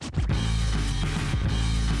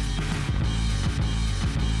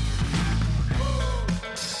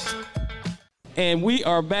And we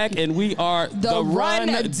are back, and we are the Run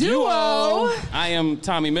Duo. I am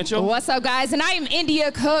Tommy Mitchell. What's up, guys? And I am India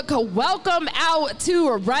Cook. Welcome out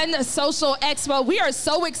to Run Social Expo. We are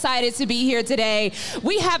so excited to be here today.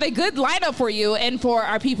 We have a good lineup for you and for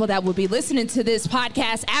our people that will be listening to this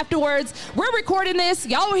podcast afterwards. We're recording this.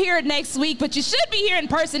 Y'all will hear it next week, but you should be here in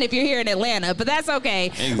person if you're here in Atlanta, but that's okay.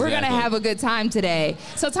 Exactly. We're going to have a good time today.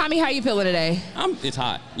 So, Tommy, how you feeling today? It's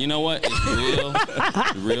hot. You know what?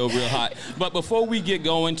 It's real hot. But before we get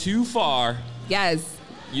going too far, yes,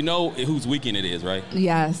 you know whose weekend it is, right?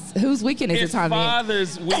 Yes. Whose weekend is it, Tommy? It's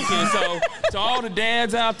Father's weekend. So to all the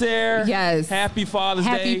dads out there, yes, happy Father's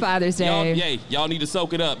Day. Happy Father's Day. Y'all need to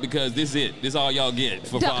soak it up because this is it. This is all y'all get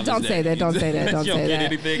for Father's Day. Don't say that. Don't say that. Don't you say don't get that.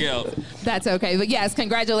 anything else. That's okay. But yes,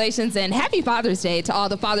 congratulations and happy Father's Day to all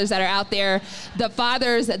the fathers that are out there, the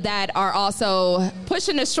fathers that are also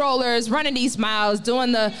pushing the strollers, running these miles,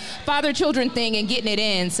 doing the father-children thing and getting it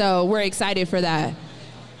in. So we're excited for that.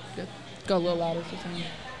 Go a little louder for Tommy.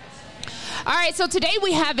 All right, so today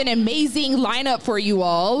we have an amazing lineup for you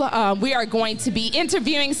all. We are going to be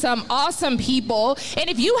interviewing some awesome people. And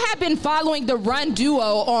if you have been following the Run Duo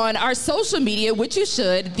on our social media, which you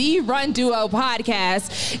should, the Run Duo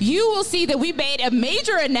podcast, you will see that we made a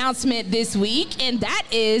major announcement this week, and that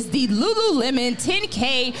is the Lululemon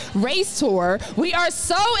 10K race tour. We are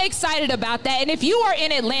so excited about that. And if you are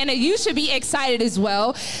in Atlanta, you should be excited as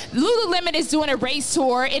well. Lululemon is doing a race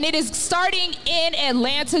tour, and it is starting in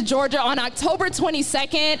Atlanta, Georgia on October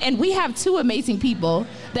 22nd, and we have two amazing people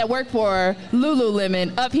that work for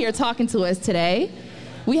Lululemon up here talking to us today.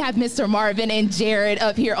 We have Mr. Marvin and Jared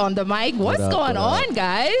up here on the mic. What's going on,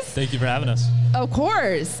 guys? Thank you for having us. Of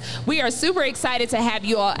course. We are super excited to have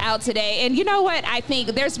you all out today. And you know what? I think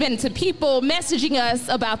there's been some people messaging us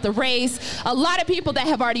about the race. A lot of people that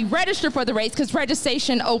have already registered for the race because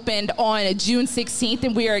registration opened on June 16th,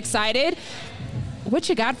 and we are excited. What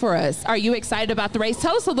you got for us? Are you excited about the race?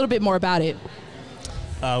 Tell us a little bit more about it.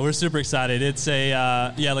 We're super excited. It's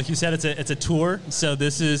like you said, it's a tour. So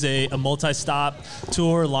this is a multi-stop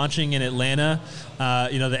tour launching in Atlanta.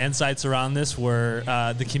 The insights around this were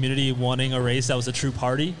the community wanting a race that was a true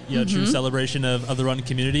party, true celebration of the run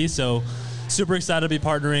community. So super excited to be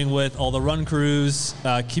partnering with all the run crews,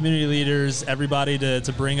 community leaders, everybody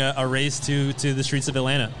to bring a race to the streets of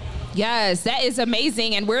Atlanta. Yes, that is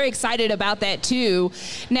amazing, and we're excited about that too.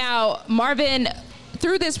 Now, Marvin,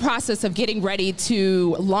 through this process of getting ready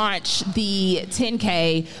to launch the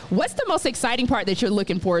 10K, what's the most exciting part that you're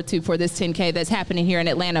looking forward to for this 10K that's happening here in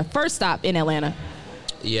Atlanta? First stop in Atlanta.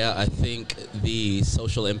 Yeah, I think the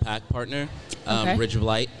social impact partner, Bridge of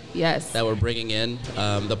Light. Yes. That we're bringing in,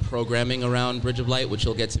 the programming around Bridge of Light, which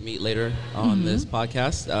you'll get to meet later on this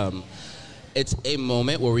podcast. It's a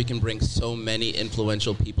moment where we can bring so many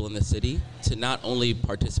influential people in the city to not only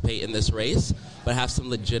participate in this race, but have some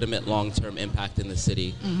legitimate long-term impact in the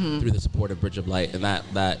city through the support of Bridge of Light, and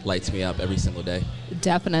that lights me up every single day.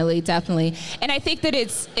 Definitely. And I think that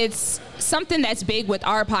it's something that's big with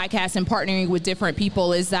our podcast and partnering with different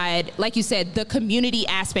people is that, like you said, the community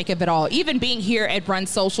aspect of it all, even being here at Run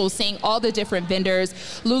Social, seeing all the different vendors,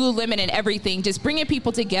 Lululemon and everything, just bringing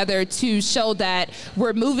people together to show that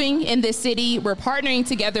we're moving in this city, we're partnering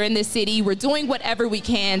together in this city, we're doing whatever we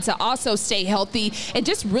can to also stay healthy and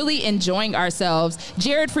just really enjoying ourselves.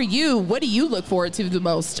 Jared, for you, what do you look forward to the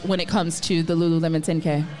most when it comes to the Lululemon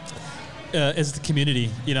 10K? Is the community.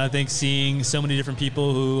 I think seeing so many different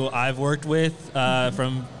people who I've worked with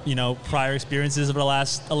from, prior experiences over the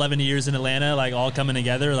last 11 years in Atlanta, like all coming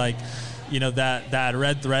together, like, that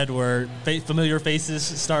red thread where familiar faces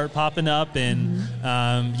start popping up and,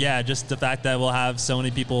 just the fact that we'll have so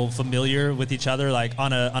many people familiar with each other, like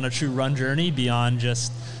on a true run journey beyond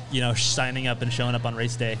just, signing up and showing up on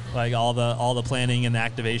race day. Like all the planning and the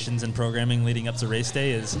activations and programming leading up to race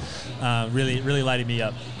day is really lighting me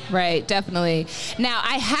up. Right, definitely. Now,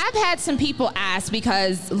 I have had some people ask,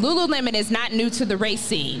 because Lululemon is not new to the race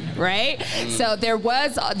scene, right? So there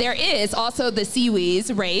is also the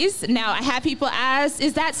Seaweeds race. Now, I have people ask,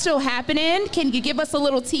 is that still happening? Can you give us a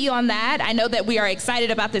little tea on that? I know that we are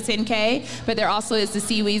excited about the 10K, but there also is the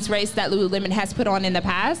Seaweeds race that Lululemon has put on in the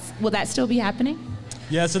past. Will that still be happening?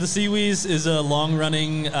 Yeah, so the Seaweeds is a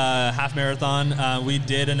long-running half marathon. We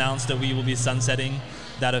did announce that we will be sunsetting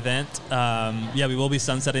that event. We will be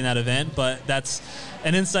sunsetting that event, but that's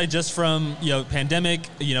an insight just from, pandemic.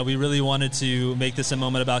 We really wanted to make this a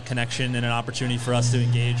moment about connection and an opportunity for us to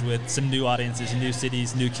engage with some new audiences, new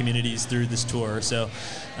cities, new communities through this tour. So,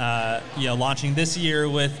 launching this year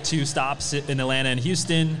with 2 stops in Atlanta and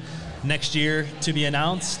Houston, next year to be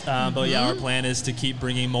announced. But our plan is to keep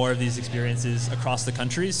bringing more of these experiences across the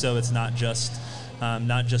country, so it's not just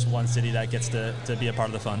not just one city that gets to be a part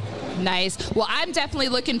of the fun. Nice. Well, I'm definitely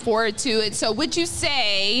looking forward to it. So would you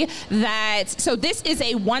say that, so this is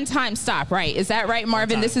a one-time stop, right? Is that right,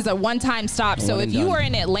 Marvin? This is a one-time stop. So if you are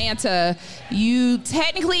in Atlanta, you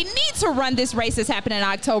technically need to run this race that's happening in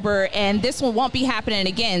October, and this one won't be happening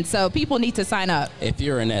again. So people need to sign up. If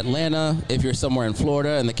you're in Atlanta, if you're somewhere in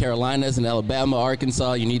Florida, in the Carolinas, in Alabama,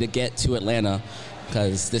 Arkansas, you need to get to Atlanta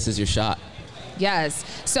because this is your shot. Yes.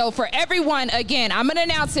 So for everyone, again, I'm going to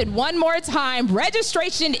announce it one more time.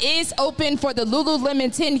 Registration is open for the Lululemon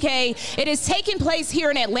 10K. It is taking place here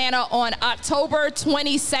in Atlanta on October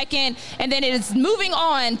 22nd, and then it is moving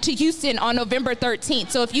on to Houston on November 13th.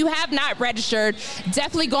 So if you have not registered,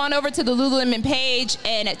 definitely go on over to the Lululemon page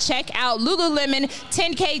and check out Lululemon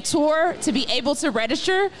 10K Tour to be able to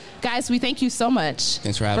register. Guys, we thank you so much.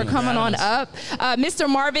 Thanks for having coming on up. Mr.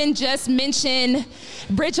 Marvin just mentioned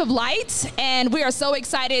Bridge of Light, and we are so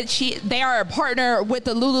excited. They are a partner with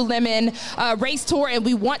the Lululemon race tour, and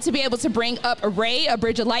we want to be able to bring up Ray, a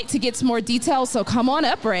Bridge of Light, to get some more details. So come on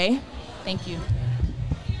up, Ray. Thank you.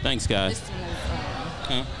 Thanks, guys. This one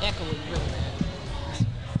is echoing really bad.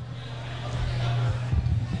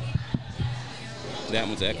 That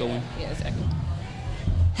one's echoing? Yeah, it's echoing.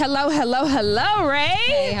 Hello, Ray.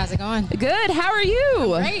 Hey, how's it going? Good. How are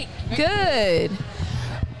you? Great. Good.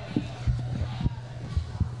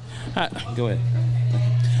 Go ahead.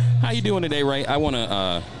 How you doing today, Ray? I want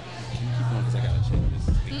to keep going because I got to check this.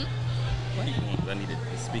 Keep going because I needed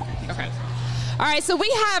the speaker. Okay. All right, so we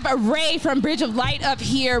have Ray from Bridge of Light up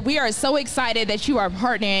here. We are so excited that you are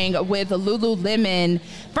partnering with Lululemon.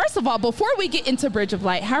 First of all, before we get into Bridge of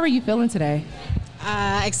Light, how are you feeling today?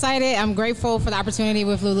 Excited. I'm grateful for the opportunity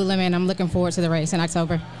with Lululemon. I'm looking forward to the race in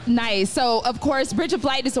October. Nice. So, of course, Bridge of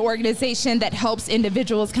Light is an organization that helps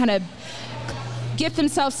individuals kind of get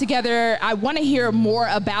themselves together. I want to hear more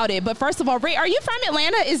about it. But first of all, Ray, are you from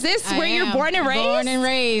Atlanta? Is this where you're born and raised? Born and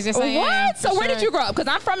raised. Yes, I am. What? So where did you grow up?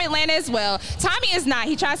 Because I'm from Atlanta as well. Tommy is not.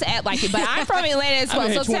 He tries to act like it, but I'm from Atlanta as well.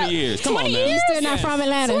 I've been here 20 years. Come 20 on now. years? Still not from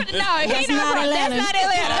Atlanta. No, he's not from Atlanta. That's not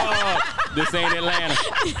Atlanta. Oh, this ain't Atlanta.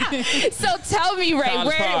 So tell me, Ray,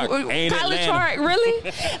 College Park. Ain't College Atlanta. Park,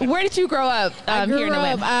 really? Where did you grow up I grew here in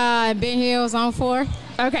Atlanta? up Ben Hill, Zone 4.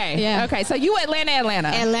 Okay. Yeah. Okay. So you Atlanta. Atlanta.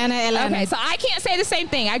 Okay. So I can't say the same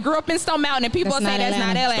thing. I grew up in Stone Mountain, and people That's say not that's not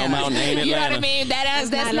Atlanta. Atlanta. Stone Mountain ain't You know what I Atlanta. mean?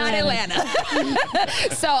 That's not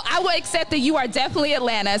Atlanta. So I will accept that you are definitely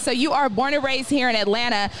Atlanta. So you are born and raised here in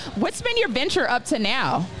Atlanta. What's been your venture up to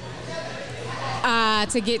now?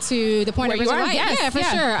 To get to the point Where of you are? Right. Yes, Yeah, for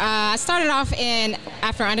sure. I started off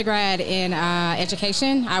after undergrad in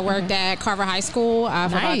education. I worked at Carver High School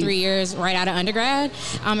for about 3 years right out of undergrad.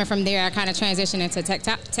 And from there, I kind of transitioned into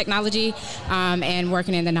technology and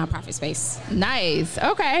working in the nonprofit space. Nice.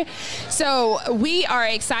 Okay. So we are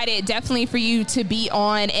excited definitely for you to be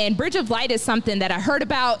on. And Bridge of Light is something that I heard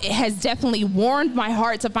about. It has definitely warmed my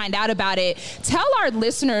heart to find out about it. Tell our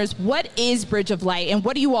listeners, what is Bridge of Light and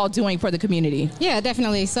what are you all doing for the community? Yeah,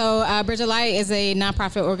 definitely. So Bridge of Light is a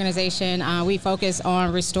nonprofit organization. We focus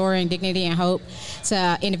on restoring dignity and hope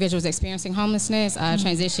to individuals experiencing homelessness,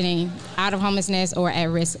 transitioning out of homelessness, or at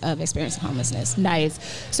risk of experiencing homelessness. Nice.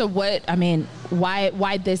 So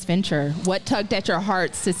why this venture? What tugged at your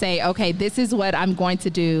hearts to say, okay, this is what I'm going to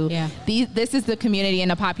do. Yeah. This is the community and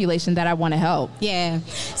the population that I want to help. Yeah.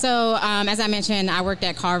 So as I mentioned, I worked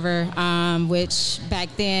at Carver, which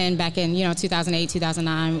back in 2008,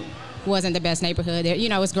 2009, wasn't the best neighborhood.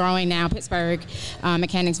 It's growing now. Pittsburgh,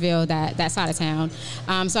 Mechanicsville, that side of town.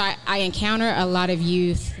 So I encounter a lot of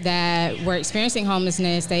youth that were experiencing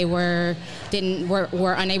homelessness. They were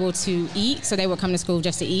unable to eat, so they would come to school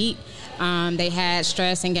just to eat. They had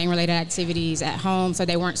stress and gang-related activities at home, so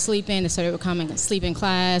they weren't sleeping, so they would come and sleep in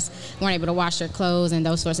class, weren't able to wash their clothes and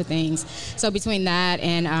those sorts of things. So between that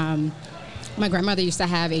and my grandmother used to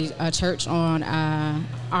have a church on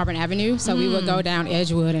Auburn Avenue, so we would go down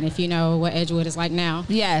Edgewood, and if you know what Edgewood is like now,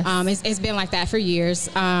 yes, it's been like that for years.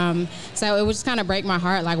 So it would just kind of break my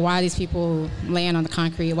heart, like, why are these people laying on the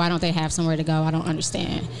concrete? Why don't they have somewhere to go? I don't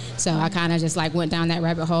understand. So I kind of just went down that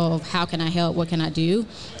rabbit hole of how can I help? What can I do?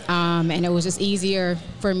 And it was just easier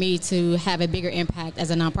for me to have a bigger impact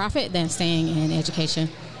as a nonprofit than staying in education.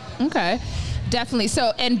 Okay. Definitely.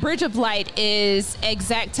 So, and Bridge of Light is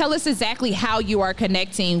tell us exactly how you are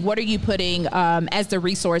connecting. What are you putting as the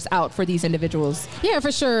resource out for these individuals? Yeah,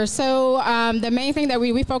 for sure. So the main thing that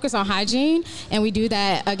we focus on hygiene, and we do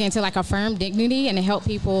that, again, to affirm dignity and to help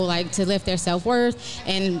people to lift their self-worth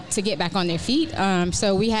and to get back on their feet.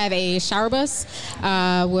 So we have a shower bus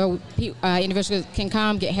where individuals can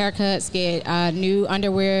come, get haircuts, get new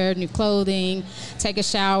underwear, new clothing, take a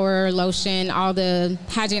shower, lotion, all the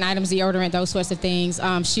hygiene items, deodorant, those sorts of things,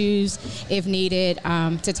 shoes if needed,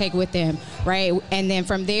 to take with them, right? And then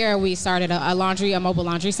from there, we started a mobile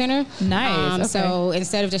laundry center. Nice. Okay. So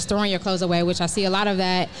instead of just throwing your clothes away, which I see a lot of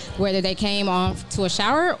that, whether they came off to a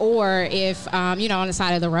shower or if, on the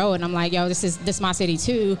side of the road, and I'm like, yo, this is my city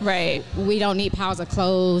too. Right. We don't need piles of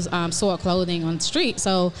clothes, soiled clothing on the street.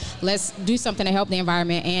 So let's do something to help the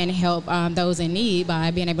environment and help those in need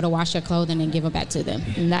by being able to wash your clothing and give it back to them.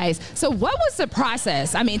 Nice. So what was the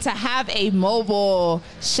process? I mean, to have a mobile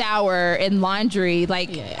shower and laundry,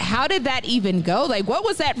 how did that even go? Like, what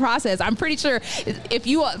was that process? I'm pretty sure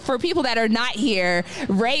for people that are not here,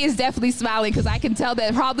 Ray is definitely smiling because I can tell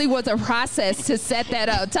that probably was a process to set that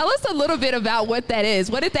up. Tell us a little bit about what that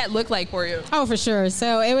is. What did that look like for you? Oh, for sure.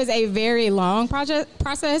 So it was a very long process.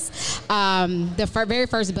 The very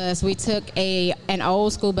first bus, we took an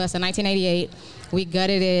old school bus in 1988. We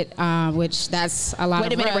gutted it, which that's a lot of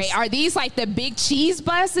Wait a minute, rust. Ray. Are these like the big cheese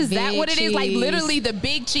bus? Is that Big what it is? Like cheese. literally the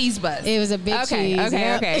big cheese bus? It was a big cheese.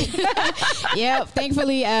 Okay. Yep.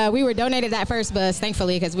 Thankfully, we were donated that first bus,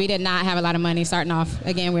 thankfully, because we did not have a lot of money starting off.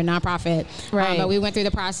 Again, we're a nonprofit. Right. But we went through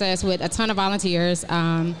the process with a ton of volunteers,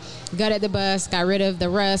 gutted the bus, got rid of the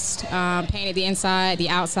rust, painted the inside, the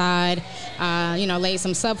outside, laid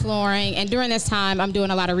some subflooring. And during this time, I'm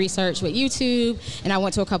doing a lot of research with YouTube, and I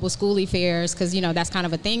went to a couple schoolie fairs because, that's kind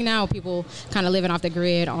of a thing now, people kind of living off the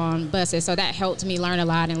grid on buses. So that helped me learn a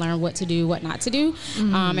lot and learn what to do, what not to do.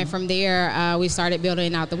 And from there, we started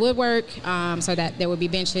building out the woodwork so that there would be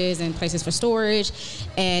benches and places for storage.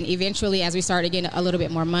 And eventually, as we started getting a little bit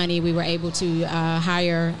more money, we were able to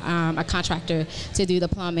hire a contractor to do the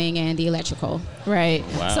plumbing and the electrical. Right.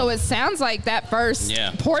 Wow. So it sounds like that first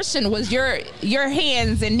portion was your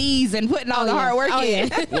hands and knees and putting all the hard work in.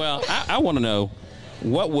 Well, I want to know,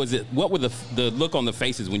 what was it? What were the look on the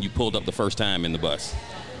faces when you pulled up the first time in the bus?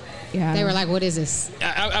 Yeah. They were like, what is this?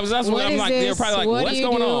 I was asking. What I'm is like, this? they were probably like, what what's do you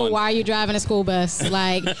going do? on? Why are you driving a school bus?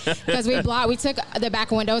 Like, because we took the back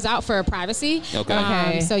windows out for privacy.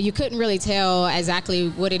 Okay. So you couldn't really tell exactly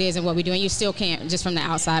what it is and what we do. And you still can't just from the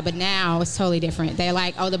outside. But now it's totally different. They're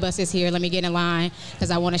like, oh, the bus is here. Let me get in line because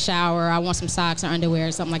I want a shower. I want some socks or underwear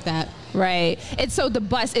or something like that. Right. And so the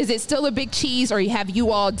bus, is it still a big cheese, or have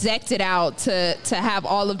you all decked it out to have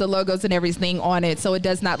all of the logos and everything on it so it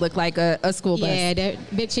does not look like a school bus? Yeah, the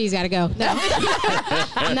big cheese got to go. No.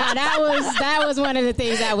 No, that was one of the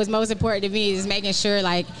things that was most important to me, is making sure,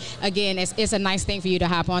 like, again, it's a nice thing for you to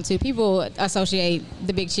hop onto. People associate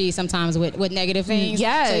the big cheese sometimes with negative things.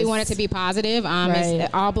 Yes. So we want it to be positive. Right.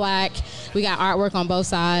 It's all black. We got artwork on both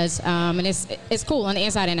sides, and it's cool on the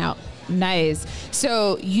inside and out. Nice.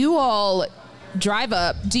 So you all drive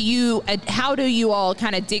up. How do you all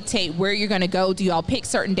kind of dictate where you're going to go? Do you all pick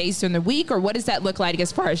certain days during the week, or what does that look like as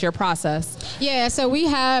far as your process? Yeah, so we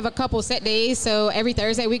have a couple set days. So every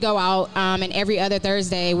Thursday we go out, and every other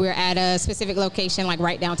Thursday we're at a specific location, like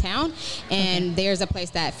right downtown, and there's a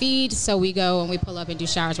place that feeds. So we go and we pull up and do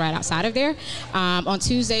showers right outside of there. On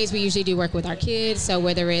Tuesdays we usually do work with our kids. So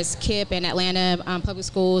whether it's KIPP in Atlanta Public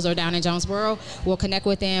Schools or down in Jonesboro, we'll connect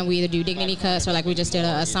with them. We either do dignity cuts, or like we just did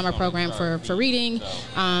a summer program for reading,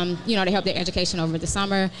 to help their education over the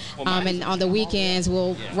summer. And on the weekends,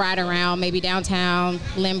 we'll ride around, maybe downtown,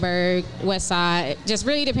 Lindbergh, West Side. It just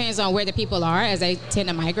really depends on where the people are as they tend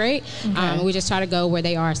to migrate. We just try to go where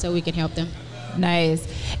they are so we can help them. Nice.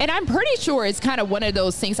 And I'm pretty sure it's kind of one of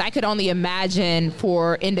those things I could only imagine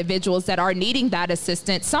for individuals that are needing that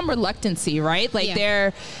assistance, some reluctancy, right? Like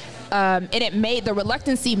the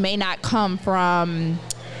reluctancy may not come from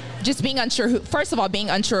just being unsure, first of all,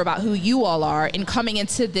 being unsure about who you all are and coming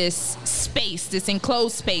into this space, this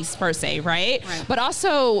enclosed space per se, right? But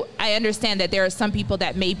also, I understand that there are some people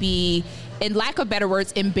that may be, in lack of better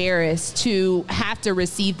words, embarrassed to have to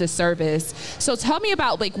receive the service. So tell me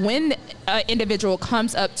about, like, when an individual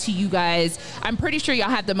comes up to you guys, I'm pretty sure y'all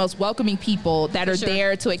have the most welcoming people that are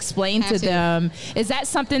there to explain to them. Is that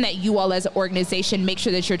something that you all as an organization make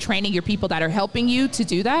sure that you're training your people that are helping you to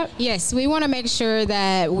do that? Yes, we want to make sure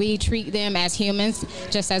that we treat them as humans,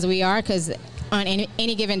 just as we are, because on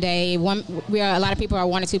any given day, a lot of people are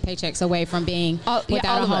 1 or 2 paychecks away from being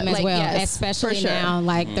without a home as well. Especially now,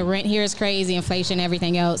 like the rent here is crazy, inflation,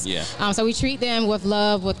 everything else. So we treat them with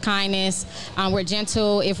love, with kindness. We're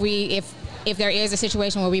gentle. If there is a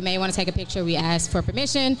situation where we may want to take a picture, we ask for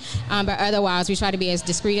permission. But otherwise, we try to be as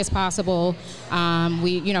discreet as possible.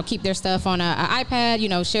 We keep their stuff on an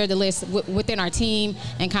iPad. Share the list within our team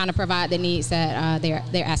and kind of provide the needs that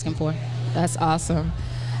they're asking for. That's awesome.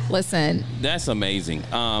 Listen, That's amazing.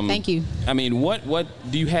 Thank you. I mean, what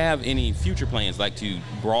do you have any future plans like to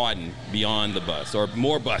broaden beyond the bus or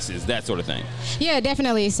more buses, that sort of thing? Yeah,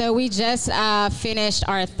 definitely. So we just finished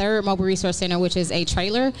our third mobile resource center, which is a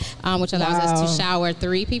trailer, which allows us to shower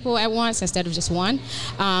 3 people at once instead of just 1.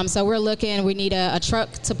 So we need a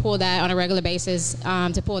truck to pull that on a regular basis,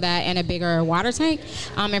 to pull that, and a bigger water tank.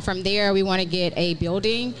 And from there, we want to get a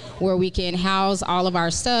building where we can house all of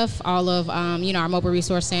our stuff, all of our mobile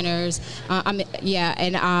resource centers,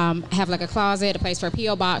 and have like a closet, a place for a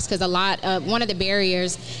P.O. box, because one of the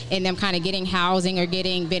barriers in them kind of getting housing or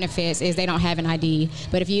getting benefits is they don't have an ID.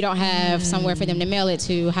 But if you don't have somewhere for them to mail it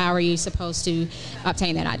to, how are you supposed to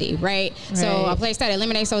obtain that ID, right? So a place that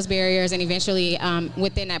eliminates those barriers, and eventually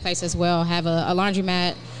within that place as well have a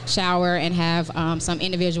laundromat, shower, and have some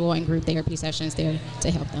individual and group therapy sessions there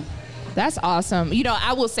to help them. that's awesome.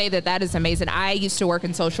 I will say that is amazing. I used to work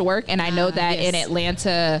in social work, and I know that in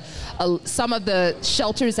Atlanta, some of the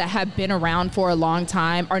shelters that have been around for a long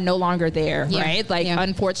time are no longer there, right?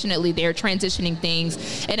 Unfortunately, they're transitioning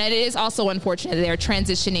things. And it is also unfortunate they're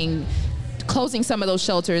closing some of those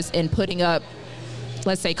shelters and putting up,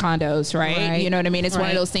 let's say, condos, right? You know what I mean? It's one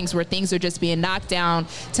of those things where things are just being knocked down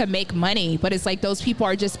to make money, but it's like those people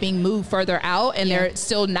are just being moved further out, and they're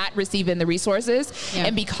still not receiving the resources.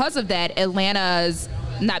 And because of that, Atlanta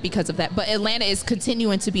is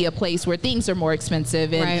continuing to be a place where things are more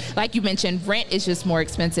expensive. And like you mentioned, rent is just more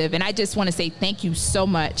expensive. And I just want to say thank you so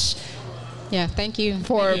much. Yeah, thank you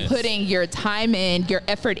for putting your time in, your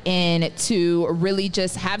effort in to really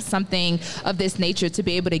just have something of this nature to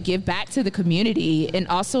be able to give back to the community. And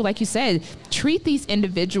also, like you said, treat these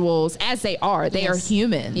individuals as they are. They are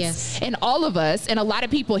humans. Yes. And all of us, and a lot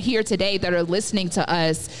of people here today that are listening to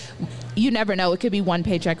us, you never know. It could be one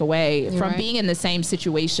paycheck away from being in the same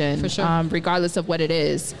situation, for sure. Regardless of what it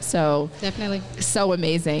is. So definitely. So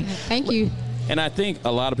amazing. Thank you. And I think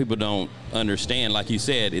a lot of people don't understand, like you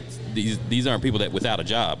said, these aren't people that without a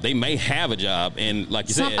job. They may have a job, and like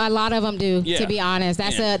you said, a lot of them do. To be honest,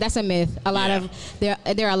 that's a myth. There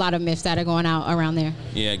are a lot of myths that are going out around there.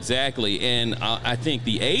 Yeah, exactly. And I think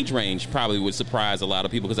the age range probably would surprise a lot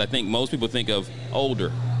of people, because I think most people think of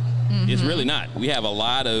older. It's really not. We have a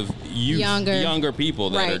lot of younger people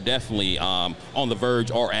that are definitely on the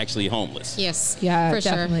verge or actually homeless. Yes. Yeah, for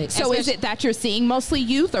definitely. sure. So is it that you're seeing mostly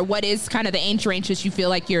youth, or what is kind of the age ranges you feel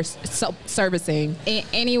like you're servicing?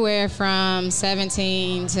 Anywhere from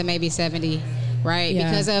 17 to maybe 70. Right,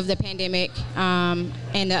 because of the pandemic and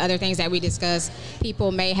the other things that we discussed,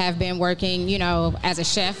 people may have been working, as a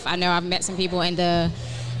chef. I know I've met some people in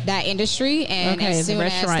that industry, and as soon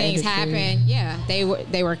as things happened,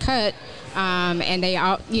 they were cut, and they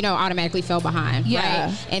automatically fell behind.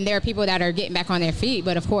 Right? And there are people that are getting back on their feet,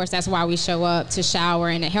 but of course that's why we show up to shower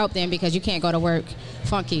and to help them, because you can't go to work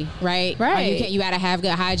funky, right? You got to have good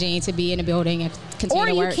hygiene to be in the building and continue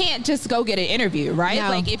to work. Or you can't just go get an interview, right? No.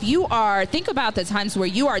 Like if think about the times where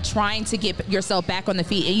you are trying to get yourself back on the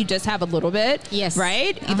feet and you just have a little bit,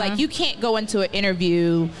 right? Like you can't go into an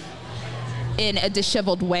interview in a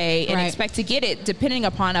disheveled way and expect to get it, depending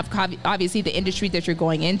upon obviously the industry that you're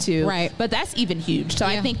going into. Right. But that's even huge. So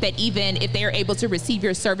I think that even if they're able to receive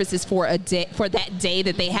your services for that day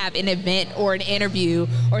that they have an event or an interview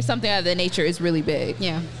or something of that nature is really big.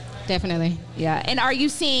 Yeah. Definitely. Yeah. And are you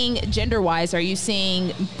seeing gender-wise, are you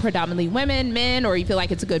seeing predominantly women, men, or you feel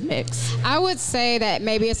like it's a good mix? I would say that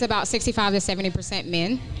maybe it's about 65 to 70%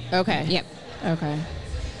 men. Okay. Yep. Okay.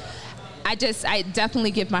 I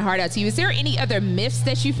definitely give my heart out to you. Is there any other myths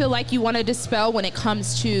that you feel like you want to dispel when it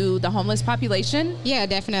comes to the homeless population? Yeah,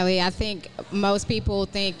 definitely. I think most people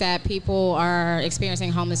think that people are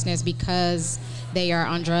experiencing homelessness because they are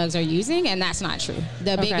on drugs or using, and that's not true.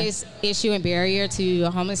 The biggest issue and barrier to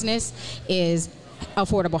homelessness is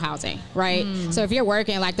affordable housing, right? So if you're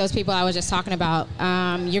working, like those people I was just talking about,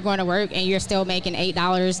 you're going to work and you're still making $8,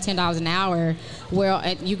 $10 an hour. Well,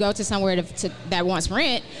 you go to somewhere that wants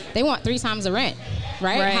rent, they want 3 times the rent,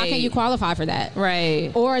 right? How can you qualify for that?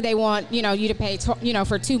 Right. Or they want, you to pay,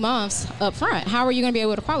 for 2 months up front. How are you going to be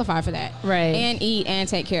able to qualify for that? Right. And eat and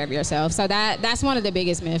take care of yourself. So that's one of the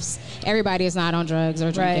biggest myths. Everybody is not on drugs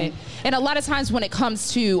or drinking. Right. And a lot of times when it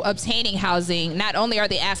comes to obtaining housing, not only are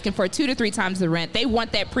they asking for 2 to 3 times the rent, they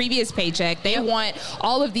want that previous paycheck. They want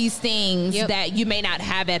all of these things that you may not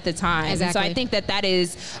have at the time. Exactly. And so I think that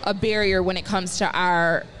is a barrier when it comes to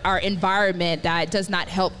our environment that does not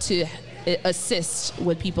help to assist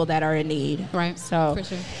with people that are in need. Right. So, for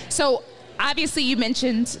sure. So obviously you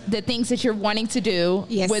mentioned the things that you're wanting to do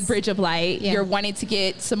with Bridge of Light. You're wanting to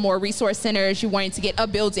get some more resource centers. You're wanting to get a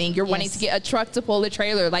building. You're wanting to get a truck to pull a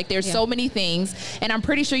trailer. Like there's so many things. And I'm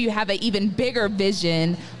pretty sure you have an even bigger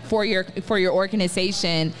vision for your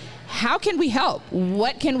organization. How can we help?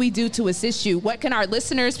 What can we do to assist you? What can our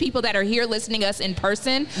listeners, people that are here listening to us in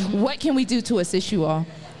person, what can we do to assist you all?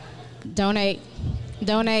 Donate,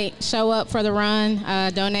 show up for the run,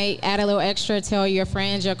 donate, add a little extra, tell your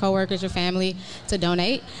friends, your coworkers, your family to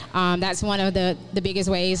donate. That's one of the biggest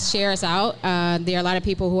ways. Share us out. There are a lot of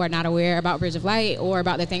people who are not aware about Bridge of Light or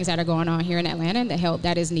about the things that are going on here in Atlanta, the help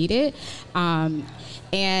that is needed. And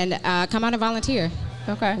come out and volunteer.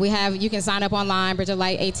 Okay. You can sign up online,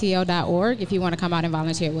 bridgeoflightatl.org, if you want to come out and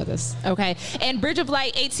volunteer with us. Okay. And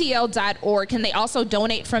bridgeoflightatl.org, can they also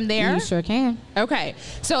donate from there? You sure can. Okay.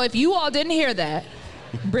 So if you all didn't hear that,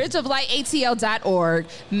 bridgeoflightatl.org.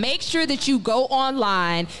 Make sure that you go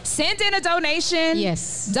online, send in a donation.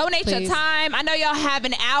 Yes. Donate please. your time. I know y'all have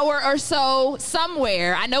an hour or so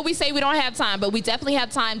somewhere. I know we say we don't have time, but we definitely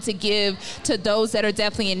have time to give to those that are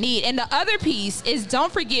definitely in need. And the other piece is,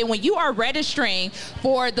 don't forget, when you are registering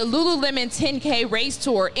for the Lululemon 10K race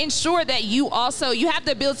tour, ensure that you have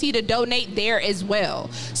the ability to donate there as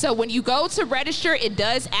well. So when you go to register, it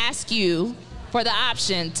does ask you for the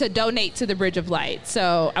option to donate to the Bridge of Light.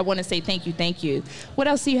 So I want to say thank you. What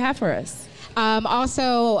else do you have for us?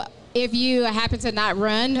 Also, if you happen to not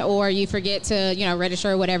run or you forget to,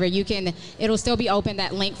 register or whatever, it'll still be open.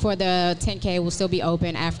 That link for the 10K will still be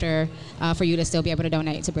open after for you to still be able to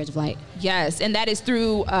donate to Bridge of Light. Yes, and that is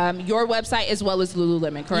through your website as well as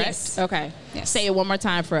Lululemon, correct? Yes. Okay. Yes. Say it one more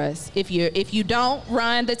time for us. If you don't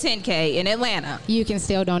run the 10K in Atlanta, you can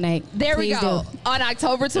still donate. There Please we go. Do. On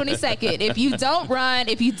October 22nd, if you don't run,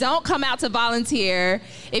 if you don't come out to volunteer,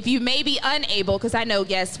 if you may be unable, because I know,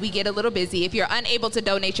 yes, we get a little busy. If you're unable to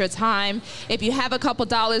donate your time, if you have a couple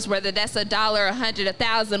dollars, whether that's $1, $100,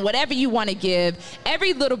 $1,000, whatever you want to give,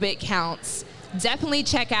 every little bit counts. Definitely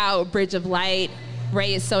check out Bridge of Light.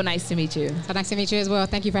 Ray, it's so nice to meet you. So nice to meet you as well.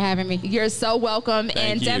 Thank you for having me. You're so welcome.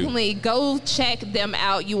 Thank you. Definitely go check them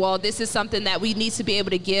out, you all. This is something that we need to be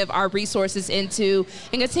able to give our resources into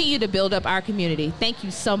and continue to build up our community. Thank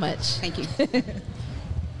you so much. Thank you.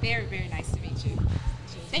 Very, very nice to meet you.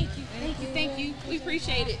 Thank you. We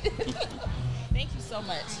appreciate it. Thank you so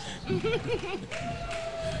much.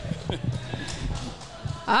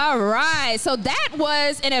 All right. So that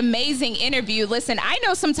was an amazing interview. Listen, I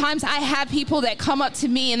know sometimes I have people that come up to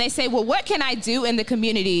me and they say, well, what can I do in the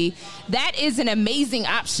community? That is an amazing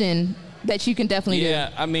option that you can definitely do.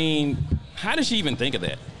 Yeah, I mean, how does she even think of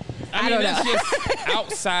that? I mean, don't that's know. just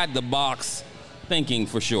outside the box thinking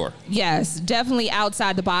for sure. Yes, definitely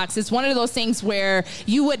outside the box. It's one of those things where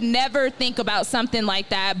you would never think about something like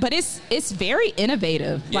that, but it's very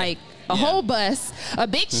innovative. Yeah. Like, a whole bus, a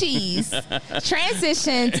big cheese,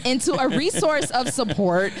 transitioned into a resource of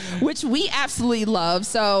support, which we absolutely love.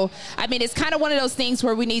 So, I mean, it's kind of one of those things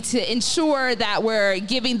where we need to ensure that we're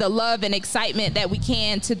giving the love and excitement that we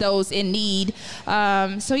can to those in need.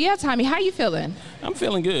 So, yeah, Tommy, how you feeling? I'm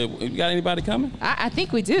feeling good. You got anybody coming? I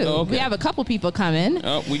think we do. Oh, okay. We have a couple people coming.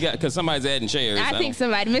 Oh, because somebody's adding chairs. I think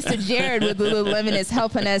somebody, Mr. Jared with Lululemon, is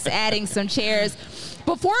helping us adding some chairs.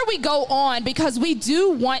 Before we go on, because we do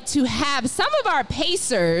want to have some of our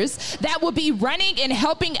pacers that will be running and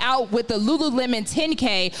helping out with the Lululemon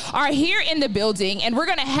 10K are here in the building, and we're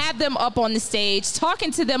going to have them up on the stage, talking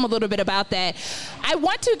to them a little bit about that. I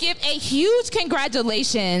want to give a huge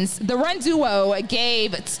congratulations. The Run Duo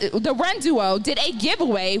did a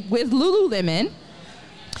giveaway with Lululemon.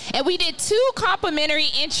 And we did 2 complimentary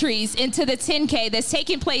entries into the 10K that's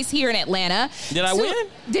taking place here in Atlanta. Did I win?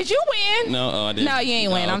 Did you win? No, I didn't. No, you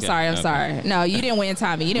ain't win. Oh, I'm sorry. No, you didn't win,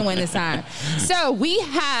 Tommy. You didn't win this time. So we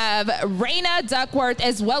have Raina Duckworth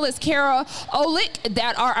as well as Kara Olick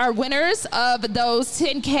that are our winners of those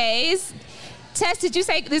 10Ks. Tess, did you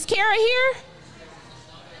say, is Kara here?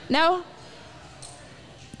 No?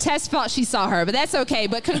 Tess thought she saw her, but that's okay.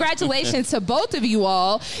 But congratulations to both of you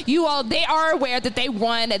all. They are aware that they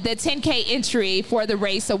won the 10K entry for the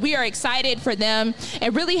race. So we are excited for them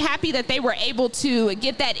and really happy that they were able to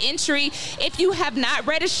get that entry. If you have not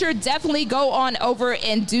registered, definitely go on over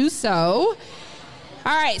and do so.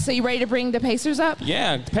 All right, so you ready to bring the Pacers up?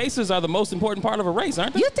 Yeah, Pacers are the most important part of a race,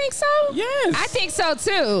 aren't they? You think so? Yes. I think so,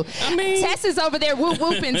 too. I mean... Tess is over there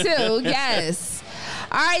whooping, too. Yes.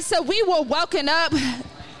 All right, so we will welcome up...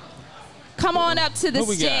 Come on up to the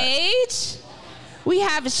stage. We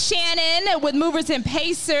have Shannon with Movers and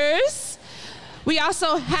Pacers. We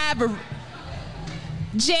also have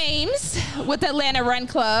James with Atlanta Run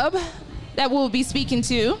Club that we'll be speaking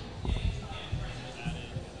to.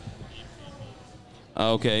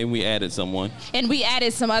 Okay, we added someone. And we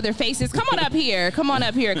added some other faces. Come on up here. Come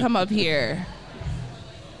up here.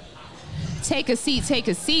 Take a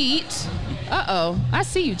seat. Uh-oh. I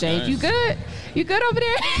see you, James. Nice. You good? You good over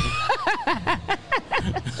there?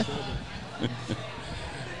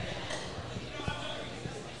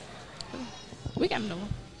 We got no.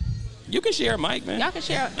 You can share a mic, man. Y'all can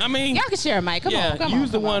share. I mean, y'all can share a mic. Come on, come use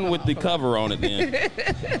on. the one with the cover on it then.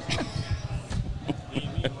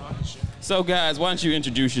 So, guys, why don't you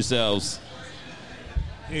introduce yourselves?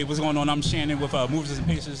 Hey, what's going on? I'm Shannon with Movers and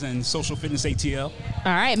Pacers and Social Fitness ATL.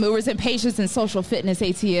 All right, Movers and Pacers and Social Fitness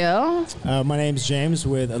ATL. My name's James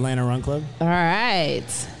with Atlanta Run Club. All right.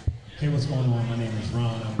 Hey, what's going on? My name is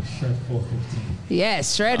Ron. I'm with Shred 415.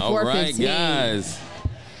 Yes, Shred 415. All right, guys.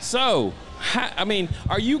 So,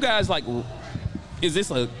 are you guys like, is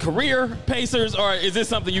this a career Pacers or is this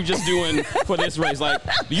something you just doing for this race? Like,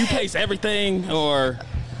 do you pace everything or?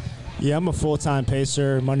 Yeah, I'm a full-time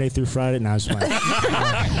pacer, Monday through Friday. No, I just went.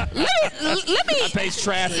 Let me. I pace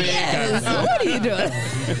traffic. Yes. What are you doing?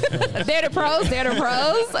 They're the pros. They're the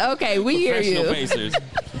pros. Okay, we hear you. Pacers.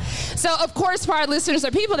 So, of course, for our listeners or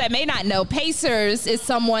people that may not know, Pacers is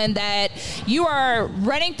someone that you are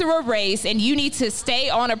running through a race and you need to stay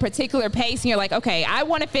on a particular pace. And you're like, okay, I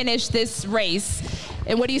want to finish this race.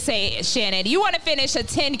 And what do you say, Shannon? You want to finish a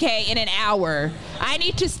 10K in an hour. I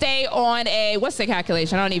need to stay on what's the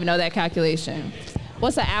calculation? I don't even know that calculation.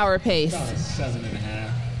 What's an hour pace? About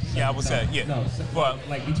 7.5. Yeah, I would say, yeah. No, well,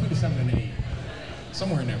 like between the 7 and 8.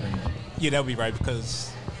 Somewhere in that range. Yeah, that would be right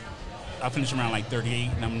because I finished around like 38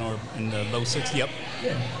 and I'm in the low 60s. Yep.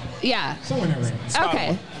 Yeah. Somewhere in that range.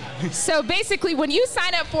 Okay. So basically, when you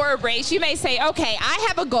sign up for a race, you may say, okay, I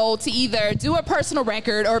have a goal to either do a personal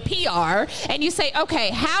record or PR. And you say,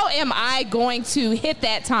 okay, how am I going to hit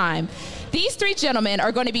that time? These three gentlemen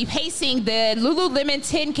are going to be pacing the Lululemon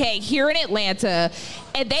 10K here in Atlanta.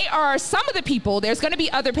 And they are some of the people, there's going to be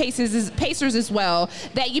other pacers as well,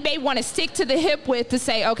 that you may want to stick to the hip with to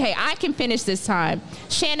say, okay, I can finish this time.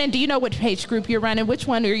 Shannon, do you know which pace group you're running? Which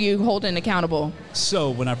one are you holding accountable? So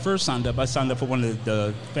when I first signed up, I signed up for one of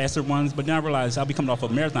the faster ones, but then I realized I'll be coming off a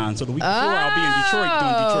marathon. So the week before, I'll be in Detroit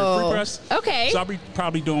doing Detroit Free Press. Okay. So I'll be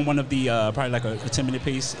probably doing one of the, probably like a 10-minute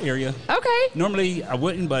pace area. Okay. Normally, I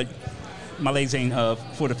wouldn't, but my legs ain't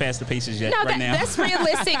for the faster paces yet now. That's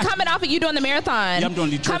realistic. Coming off of you doing the marathon. Yeah, I'm doing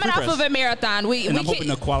Detroit Coming off of a marathon. I'm hoping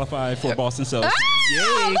to qualify for Boston. So, let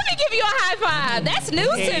me give you a high five. That's news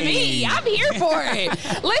to me. I'm here for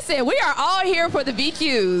it. Listen, we are all here for the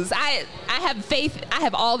VQs. I have faith. I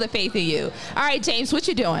have all the faith in you. All right, James, what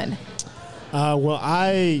you doing? Well,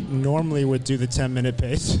 I normally would do the 10-minute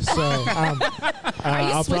pace. So, are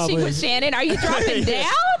you switching with Shannon? Are you dropping down?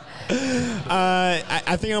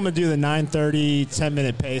 I think I'm gonna do the 9:30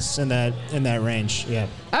 10-minute pace in that range. Yeah.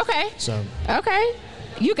 Okay. So. Okay.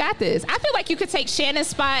 You got this. I feel like you could take Shannon's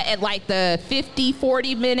spot at like the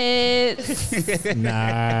 40 minutes.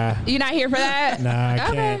 Nah. You're not here for that? Nah, I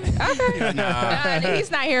can't. Okay. Nah,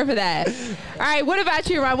 he's not here for that. All right. What about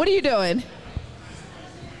you, Ron? What are you doing?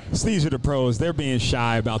 These are the pros. They're being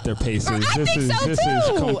shy about their paces. This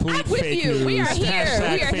is complete fake news. We are here.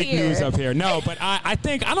 Hashtag fake news up here. No, but I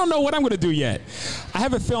think I don't know what I'm going to do yet. I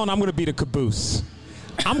have a feeling I'm going to be the caboose.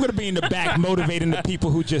 I'm going to be in the back motivating the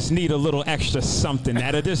people who just need a little extra something,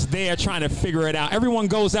 that are just there trying to figure it out. Everyone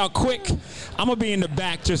goes out quick. I'm going to be in the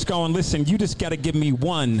back just going, listen, you just got to give me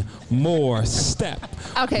one more step.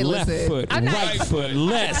 Okay, Left listen. foot, right foot,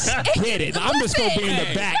 let's get it. I'm just going to be in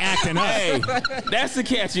the back acting up. Hey, that's the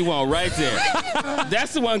catch you want right there.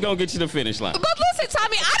 That's the one going to get you to the finish line. But listen,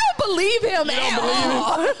 Tommy, I don't believe him at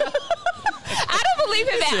all. I don't believe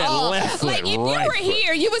him at all. Like, if you were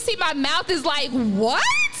here, you would see my mouth is like, what?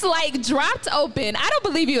 Like, dropped open. I don't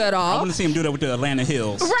believe you at all. I want to see him do that with the Atlanta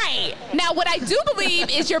Hills. Right. Now, what I do believe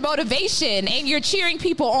is your motivation and you're cheering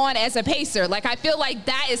people on as a pacer. Like, I feel like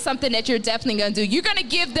that is something that you're definitely going to do. You're going to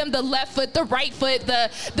give them the left foot, the right foot, the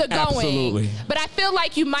going. Absolutely. But I feel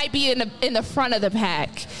like you might be in the front of the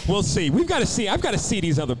pack. We'll see. I've got to see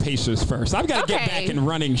these other pacers first. I've got to get back in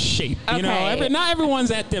running shape. You know, not everyone's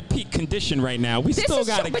at their peak condition right now. We still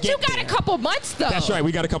got to get there. But you got a couple months, though. That's right.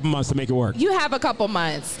 We got a couple months to make it work. You have a couple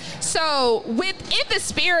months. So, in the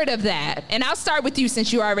spirit of that, and I'll start with you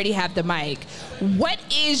since you already have the mic, what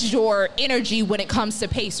is your energy when it comes to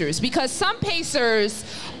pacers? Because some pacers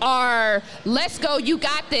are, let's go, you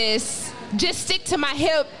got this, just stick to my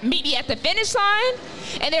hip, meet me at the finish line.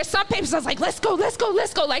 And there's some pacers that's like, let's go.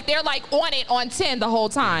 Like, they're like on it on 10 the whole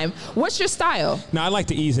time. What's your style? No, I like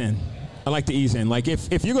to ease in. Like,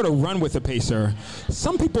 if you're going to run with a pacer,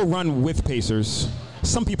 some people run with pacers.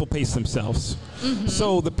 Some people pace themselves. Mm-hmm.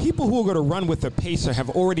 So the people who are going to run with a pacer have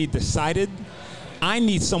already decided I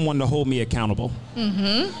need someone to hold me accountable.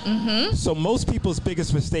 So most people's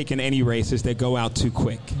biggest mistake in any race is they go out too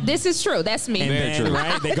quick. This is true. That's me. And then,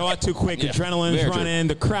 right? They go out too quick. Adrenaline's running.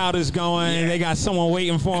 The crowd is going. They got someone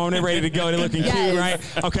waiting for them. They're ready to go. They're looking cute, right?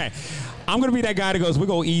 Okay. I'm going to be that guy that goes, we're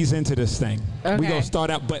going to ease into this thing. We're going to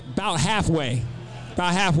start out, but about halfway,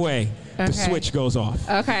 the switch goes off.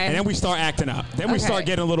 And then we start acting up. Then we start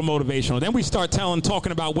getting a little motivational. Then we start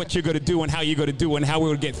talking about what you're going to do and how you're going to do it and how we're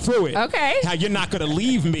going to get through it. How you're not going to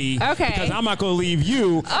leave me because I'm not going to leave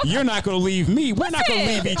you. You're not going to leave me. We're not going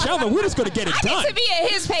to leave each other. We're just going to get it done. I need to be in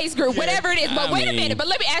his pace group, whatever it is. But wait a minute. But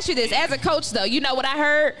let me ask you this. As a coach, though, you know what I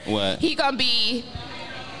heard? What? He going to be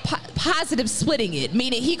positive splitting it,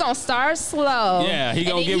 meaning he gonna start slow. Yeah, he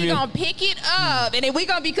gonna pick it up, and then we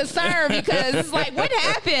gonna be concerned because it's like, what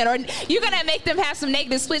happened? Or you're gonna make them have some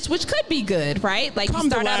negative splits, which could be good, right? Like Come you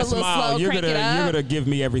start the out a last little mile, slow, you're crank gonna, it up. You're gonna give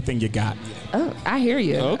me everything you got. Oh, I hear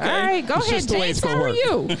you. Okay. All right, go It's ahead, just the way James. it's gonna How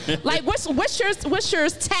are work. you? Like, what's your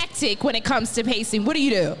tactic when it comes to pacing? What do you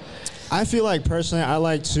do? I feel like personally, I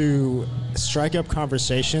like to strike up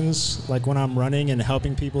conversations, like when I'm running and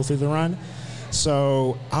helping people through the run.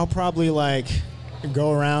 So I'll probably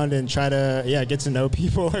go around and try to get to know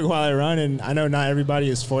people while I run, and I know not everybody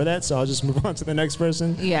is for that, so I'll just move on to the next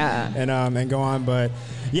person. And go on. But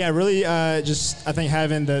really just I think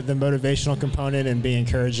having the motivational component and being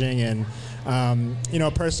encouraging, and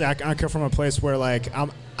personally I come from a place where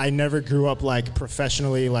I never grew up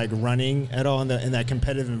professionally running at all in that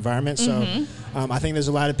competitive environment. So I think there's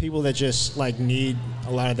a lot of people that just need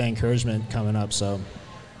a lot of that encouragement coming up. So.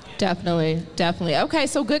 Definitely. Okay,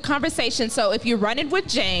 so good conversation. So if you're running with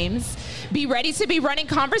James, be ready to be running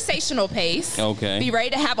conversational pace. Okay. Be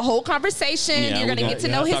ready to have a whole conversation. You're going to get to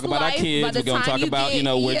know his life. Talk about our kids. We're going to talk about,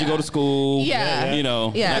 where'd you go to school. That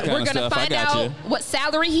kind We're going to find out what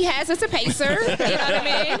salary he has as a pacer. You know what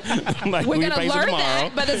I mean? We're going to learn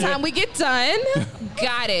that by the time we get done.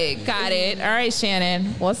 Got it. All right,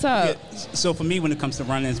 Shannon, what's up? So for me, when it comes to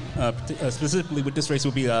running, specifically with this race,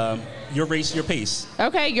 will be your race, your pace.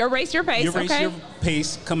 Okay, your race, your pace. Your race, your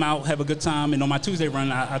pace. Come out, have a good time. And on my Tuesday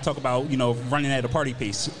run, I talk about running at a party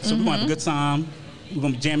pace. So we're gonna have a good time. We're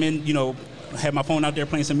gonna be jamming. Have my phone out there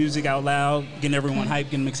playing some music out loud, getting everyone hyped,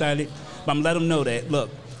 getting them excited. But I'm gonna let them know that look,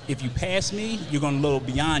 if you pass me, you're gonna go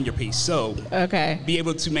beyond your pace. So be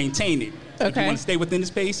able to maintain it. If you want to stay within this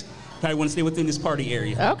pace, probably want to stay within this party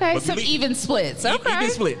area. Okay, some even splits. Even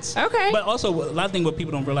splits. Okay. But also, a lot of things what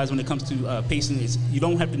people don't realize when it comes to pacing is you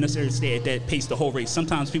don't have to necessarily stay at that pace the whole race.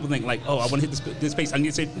 Sometimes people think oh, I want to hit this pace. I need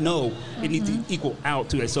to say, no, it needs to equal out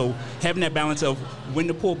to it. So having that balance of when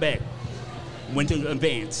to pull back, when to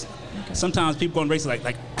advance. Okay. Sometimes people go on races like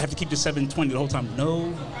I have to keep the 720 the whole time.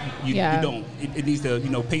 No, you don't. It needs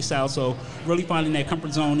to pace out. So really finding that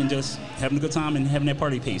comfort zone and just having a good time and having that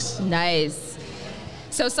party pace. Nice.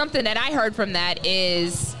 So something that I heard from that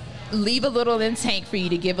is leave a little in the tank for you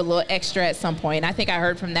to give a little extra at some point. I think I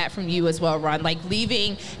heard from you as well, Ron.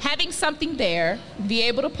 Having something there, be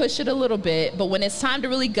able to push it a little bit, but when it's time to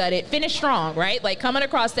really gut it, finish strong, right? Coming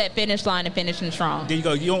across that finish line and finishing strong. There you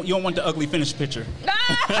go. You don't want the ugly finish picture.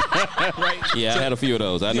 Right? Yeah, I had a few of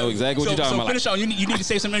those. I know exactly what you're talking about. So finish on. You need to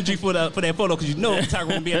save some energy for that photo because Tiger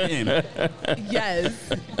won't be at the end.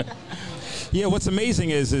 Yes. Yeah, what's amazing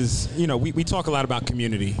is we talk a lot about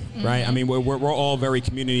community, right? I mean, we're all very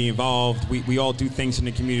community involved. We all do things in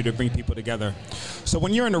the community to bring people together. So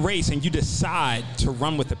when you're in a race and you decide to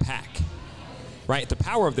run with the pack, right? The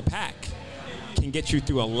power of the pack can get you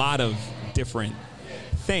through a lot of different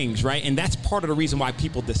things, right? And that's part of the reason why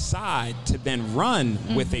people decide to then run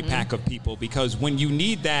with a pack of people, because when you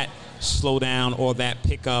need that slow down or that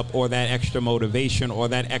pickup or that extra motivation or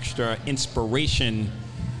that extra inspiration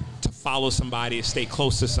to follow somebody, to stay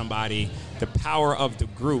close to somebody, the power of the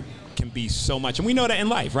group can be so much. And we know that in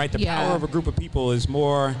life, right? The power of a group of people is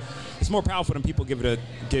more powerful than people give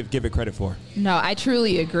it credit for. No, I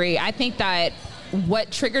truly agree. I think that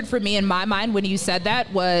what triggered for me in my mind when you said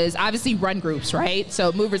that was obviously run groups, right?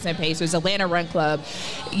 So Movers and Pacers, Atlanta Run Club,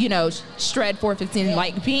 Shred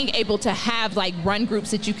 415, being able to have run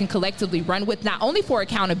groups that you can collectively run with, not only for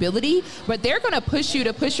accountability, but they're going to push you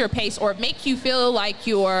to push your pace or make you feel like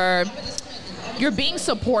you're being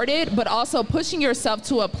supported, but also pushing yourself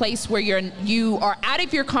to a place where you are out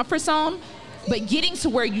of your comfort zone, but getting to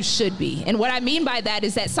where you should be. And what I mean by that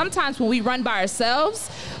is that sometimes when we run by ourselves,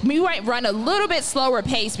 we might run a little bit slower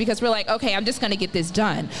pace because we're like, okay, I'm just going to get this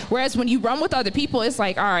done. Whereas when you run with other people, it's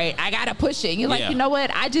like, all right, I got to push it. You're like, you know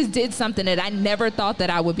what? I just did something that I never thought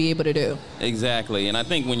that I would be able to do. Exactly. And I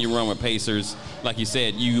think when you run with pacers, like you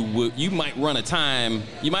said, you might run a time.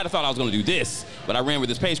 You might have thought I was going to do this, but I ran with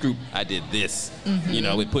this pace group. I did this.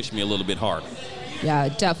 It pushed me a little bit harder. Yeah,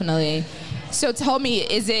 definitely. So tell me,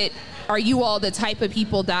 are you all the type of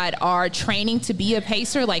people that are training to be a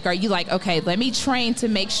pacer? Like, are you like, okay, let me train to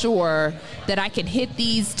make sure that I can hit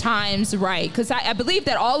these times right? Because I believe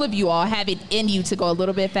that all of you all have it in you to go a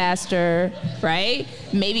little bit faster, right?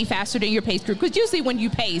 Maybe faster than your pace group. Because usually when you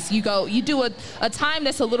pace, you do a time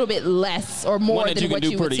that's a little bit less or more than what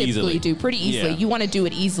you would typically do. Pretty easily. Yeah. You want to do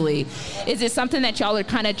it easily. Is it something that y'all are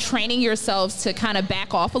kind of training yourselves to kind of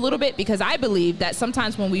back off a little bit? Because I believe that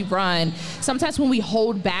sometimes when we run, sometimes when we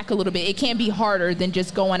hold back a little bit, it can be harder than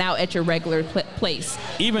just going out at your regular place.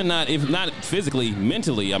 Even if not physically,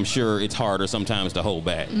 mentally, I'm sure it's harder sometimes to hold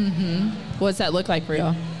back. Mm-hmm. What's that look like for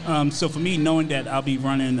y'all? So for me, knowing that I'll be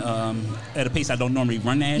running at a pace I don't normally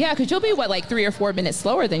run at. Yeah, because you'll be, 3 or 4 minutes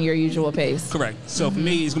slower than your usual pace. Correct. So for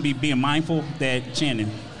me, it's going to be being mindful that, Shannon,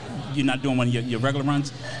 you're not doing one of your regular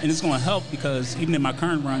runs. And it's going to help because even in my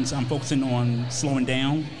current runs, I'm focusing on slowing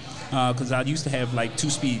down. Because I used to have 2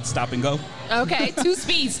 speeds, stop and go. Okay, 2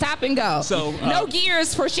 speeds, stop and go. So no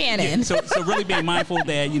gears for Shannon. Yeah, so really being mindful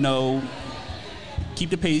that, keep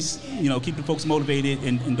the pace, keep the folks motivated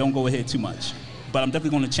and don't go ahead too much. But I'm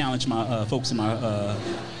definitely going to challenge my folks in my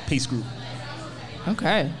pace group.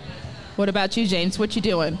 Okay. What about you, James? What you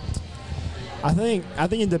doing? I think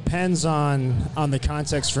it depends on the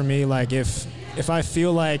context for me. Like if I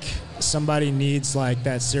feel like somebody needs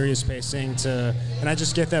that serious pacing and I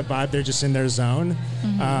just get that vibe, they're just in their zone,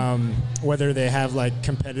 whether they have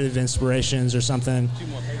competitive inspirations or something.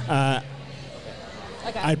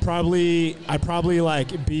 I'd probably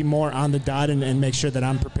be more on the dot and make sure that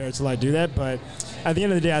I'm prepared to do that. But at the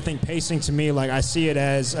end of the day, I think pacing to me, I see it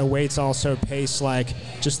as a way to also pace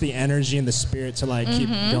just the energy and the spirit to keep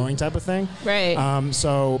going type of thing. Right.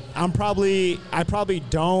 So I probably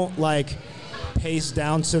don't pace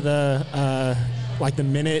down to the the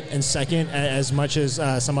minute and second as much as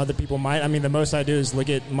some other people might. I mean, the most I do is look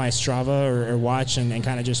at my Strava or watch and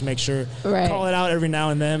kind of just make sure, call it out every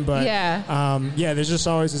now and then. But there's just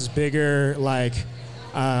always this bigger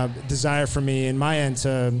desire for me in my end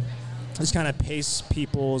to just kind of pace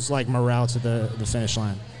people's morale to the finish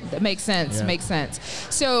line. That makes sense. Yeah. Makes sense.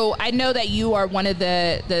 So I know that you are one of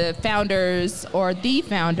the founders or the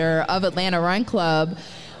founder of Atlanta Run Club.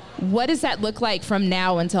 What does that look like from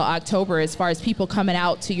now until October as far as people coming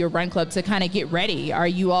out to your run club to kind of get ready? Are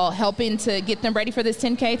you all helping to get them ready for this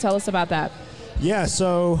 10K? Tell us about that. Yeah,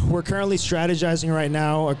 so we're currently strategizing right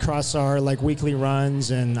now across our weekly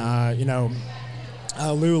runs, and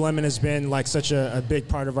Lululemon has been such a big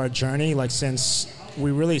part of our journey since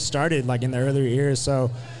we really started in the earlier years.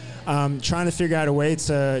 So trying to figure out a way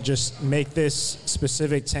to just make this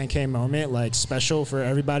specific 10K moment special for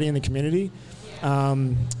everybody in the community.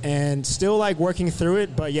 And still working through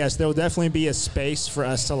it, but yes, there will definitely be a space for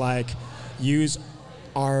us to use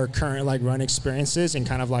our current run experiences and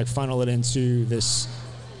kind of funnel it into this.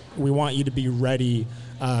 We want you to be ready,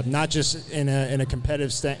 not just in a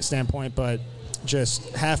competitive standpoint, but just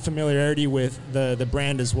have familiarity with the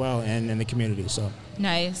brand as well and the community. So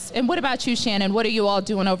nice. And what about you, Shannon? What are you all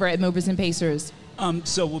doing over at Movers and Pacers?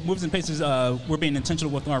 So with Movers and Pacers, we're being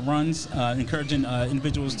intentional with our runs, encouraging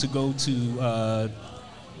individuals to go to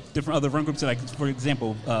different other run groups. For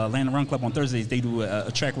example, Atlanta Run Club on Thursdays, they do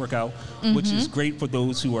a track workout, which is great for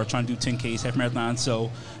those who are trying to do 10Ks, half marathons.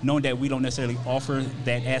 So knowing that we don't necessarily offer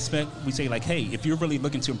that aspect, we say hey, if you're really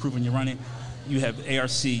looking to improve in your running, you have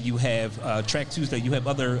ARC, you have Track Tuesday, you have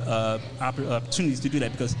other opportunities to do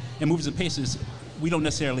that, because in Movers and Pacers, we don't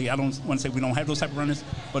necessarily, I don't want to say we don't have those type of runners,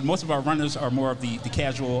 but most of our runners are more of the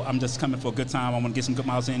casual, I'm just coming for a good time, I want to get some good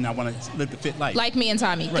miles in, I want to live the fit life. Like me and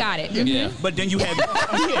Tommy, right. Got it. Yeah. Mm-hmm. But then you have, got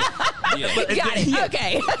it,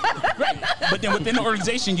 okay. Right. But then within the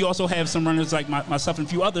organization, you also have some runners like myself and a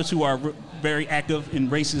few others who are very active in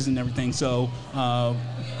races and everything, so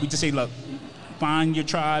we just say, look, find your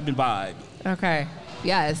tribe and vibe. Okay.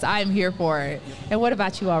 Yes, I'm here for it. And what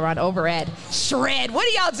about you all, Ron, over at Shred? What are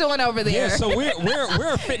y'all doing over there? Yeah, so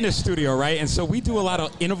we're a fitness studio, right? And so we do a lot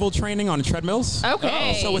of interval training on treadmills.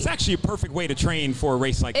 Okay. So it's actually a perfect way to train for a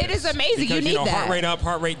race like this. It is amazing. Because, you need that. Heart rate up,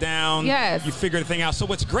 heart rate down. Yes. You figure the thing out. So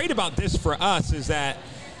what's great about this for us is that,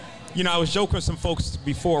 I was joking with some folks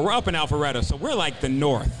before. We're up in Alpharetta, so we're the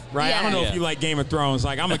North, right? Yeah. I don't know if you like Game of Thrones.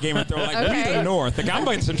 I'm a Game of Thrones. Okay. We the North. I'm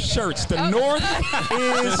buying some shirts. The North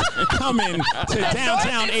is coming to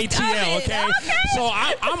downtown ATL, okay? So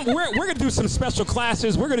we're going to do some special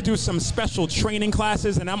classes. We're going to do some special training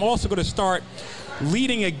classes, and I'm also going to start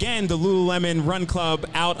leading again the Lululemon Run Club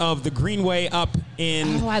out of the Greenway up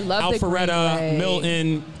in I love Alpharetta, the Greenway.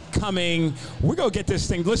 Milton, coming. We're going to get this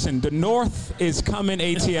thing. Listen, the North is coming,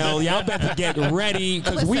 ATL. Y'all better get ready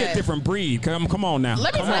because we a different breed. Come on now.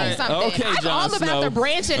 Let me tell you something. Okay, I'm Jon all about Snow. the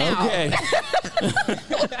branching out. Okay.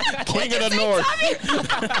 King of the North.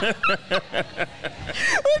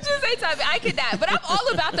 What'd you say, Tommy? I could not. But I'm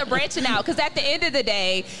all about the branching out because at the end of the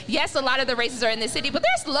day, yes, a lot of the races are in the city, but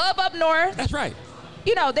there's love up north. That's right.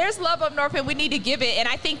 You know, there's love up north and we need to give it. And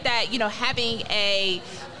I think that, you know, having a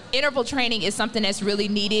interval training is something that's really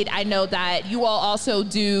needed. I know that you all also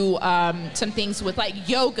do some things with like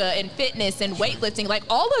yoga and fitness and weightlifting. Like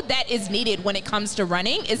all of that is needed when it comes to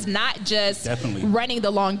running. It's not just running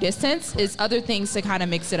the long distance. It's other things to kind of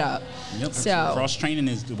mix it up. Yep. So cross training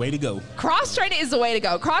is the way to go. Cross training is the way to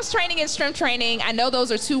go. Cross training and strength training. I know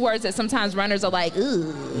those are two words that sometimes runners are like,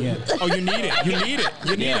 ooh. Yeah. Oh, you need it. You need it.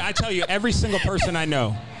 You need it. I tell you, every single person I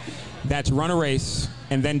know that's run a race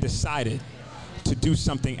and then decided to do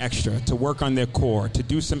something extra, to work on their core, to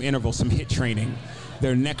do some interval, some HIIT training,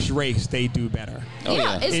 their next race, they do better. Oh,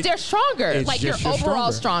 yeah. They're stronger. Like you're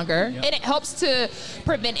overall stronger. Yep. And it helps to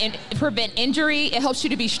prevent injury. It helps you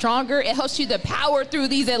to be stronger. It helps you to power through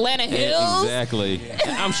these Atlanta hills. Exactly.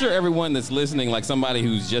 I'm sure everyone that's listening, like somebody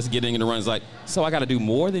who's just getting into run, is like, so I got to do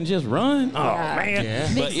more than just run? Oh, man. Yeah.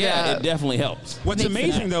 But yeah, it definitely helps. What's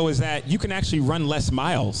amazing, though, is that you can actually run less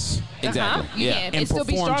miles. Exactly. You Yeah. can. And Still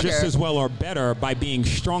be perform stronger. just as well or better by being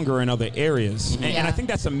stronger in other areas. And I think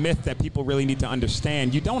that's a myth that people really need to understand.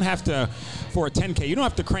 You don't have to, for a 10K, you don't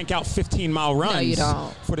have to crank out 15-mile runs. No, you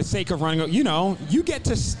don't. For the sake of running. You know, you get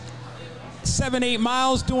to 7-8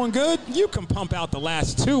 miles doing good, you can pump out the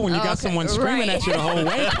last 2 when you got someone screaming at you the whole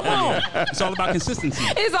way. Come on. It's all about consistency.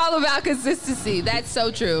 It's all about consistency. That's so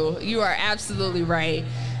true. You are absolutely right.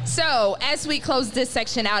 So, as we close this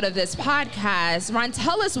section out of this podcast, Ron,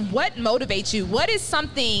 tell us what motivates you. What is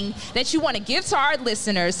something that you want to give to our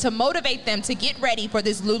listeners to motivate them to get ready for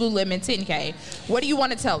this Lululemon 10K? What do you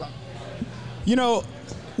want to tell them? You know,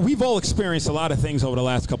 we've all experienced a lot of things over the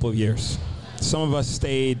last couple of years. Some of us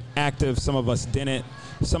stayed active, some of us didn't.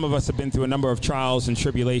 Some of us have been through a number of trials and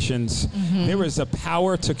tribulations. There is a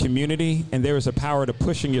power to community, and there is a power to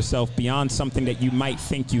pushing yourself beyond something that you might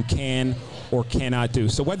think you can or cannot do.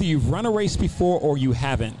 So whether you've run a race before or you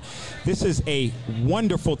haven't, this is a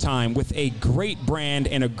wonderful time with a great brand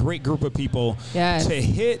and a great group of people to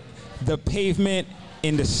hit the pavement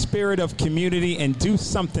in the spirit of community and do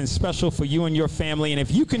something special for you and your family. And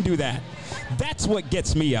if you can do that, that's what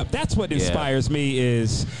gets me up. That's what inspires me,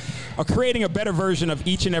 is creating a better version of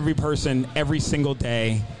each and every person every single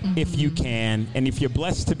day, if you can. And if you're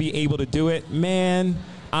blessed to be able to do it, man,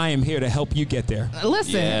 I am here to help you get there.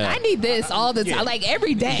 Listen, I need this all the time, like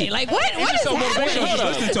every day. Like, what is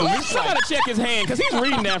happening? Somebody check his hand, because he's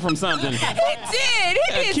reading that from something. He did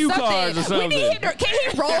cue something. cards or something. We need him to,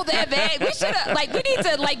 can he roll that back? We should have, we need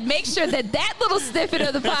to, make sure that little snippet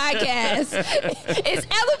of the podcast is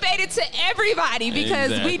elevated to everybody,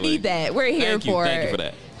 because we need that. We're here for it. Thank you for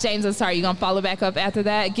that. James, I'm sorry, you gonna follow back up after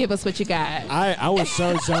that? Give us what you got. I was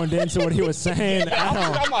so zoned into what he was saying.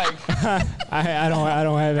 I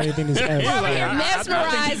don't have anything to say. Over here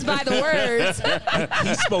mesmerized by the words.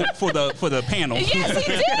 He spoke for the panel. Yes,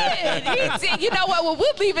 he did. He did. You know what? Well,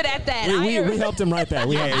 we'll leave it at that. We helped him write that.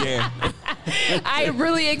 I'm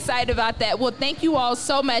really excited about that. Well, thank you all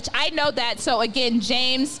so much. I know that. So again,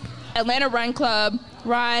 James, Atlanta Run Club,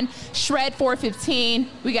 Ron, Shred 415.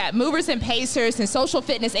 We got Movers and Pacers and Social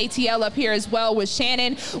Fitness ATL up here as well with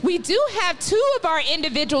Shannon. We do have 2 of our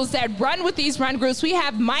individuals that run with these run groups. We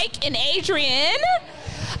have Mike and Adrian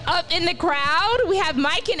up in the crowd. We have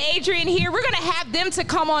Mike and Adrian here. We're going to have them to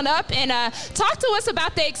come on up and talk to us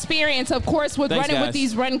about the experience, of course, with running with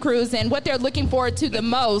these run crews and what they're looking forward to the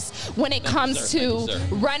most when it comes to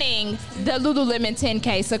running the Lululemon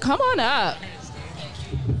 10K. So come on up.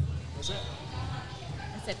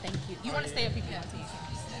 Thank you. You want to stay up here?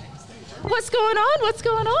 What's going on? What's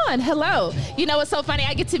going on? Hello. You know what's so funny?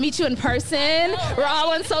 I get to meet you in person. We're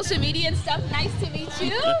all on social media and stuff. Nice to meet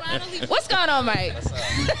you. What's going on, Mike?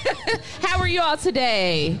 How are you all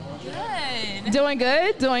today? Good. Doing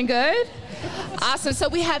good? Doing good? Awesome. So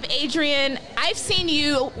we have Adrian. I've seen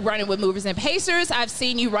you running with Movers and Pacers. I've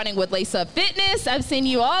seen you running with Lace Up Fitness. I've seen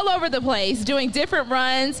you all over the place doing different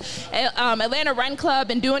runs, Atlanta Run Club,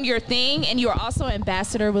 and doing your thing. And you are also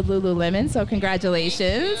ambassador with Lululemon. So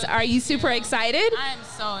congratulations. Are you super excited? I am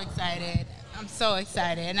so excited. I'm so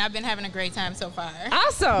excited, and I've been having a great time so far.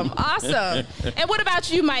 Awesome. And what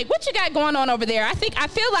about you, Mike? What you got going on over there? I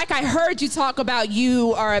feel like I heard you talk about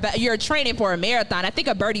you're training for a marathon. I think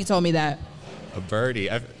a birdie told me that. A birdie.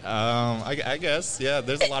 I guess. Yeah,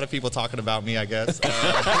 there's a lot of people talking about me, I guess. We'll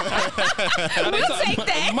take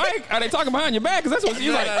that. Mike, are they talking behind your back? Because that's what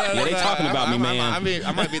you're like. Yeah, they talking about me, man.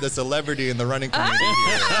 I might be the celebrity in the running community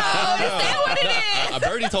here. Is that what it is? A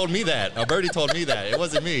birdie told me that. It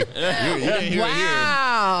wasn't me. You didn't hear it here.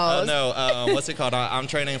 Wow. No, what's it called? I'm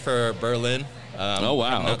training for Berlin. Oh,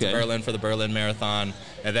 wow. I'm Okay. to Berlin for the Berlin Marathon.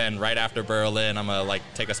 And then right after Berlin, I'm going to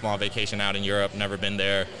take a small vacation out in Europe. Never been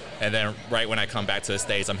there. And then right when I come back to the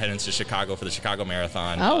States, I'm heading to Chicago for the Chicago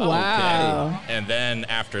Marathon. Oh, wow. Okay. And then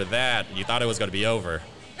after that, you thought it was going to be over.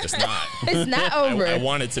 It's not. It's not over. I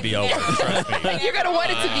want it to be over. Trust me. You're going to want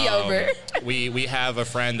it to be over. We have a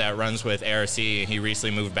friend that runs with ARC. He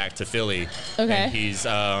recently moved back to Philly. Okay. And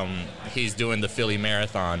he's doing the Philly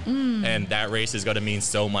Marathon. And that race is going to mean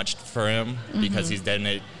so much for him because he's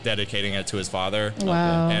dedicating it to his father.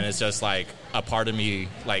 Wow. And it's just like a part of me,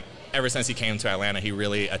 ever since he came to Atlanta, he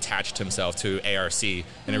really attached himself to ARC,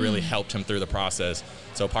 and it really helped him through the process.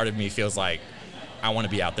 So part of me feels like I want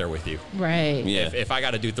to be out there with you. Right. Yeah. If I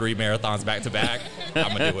got to do 3 marathons back to back,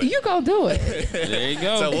 I'm going to do it. You gonna do it. There you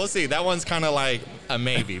go. So we'll see. That one's kind of like a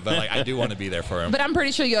maybe, but I do want to be there for him. But I'm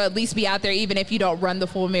pretty sure you'll at least be out there, even if you don't run the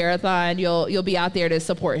full marathon. You'll be out there to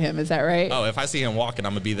support him. Is that right? Oh, if I see him walking,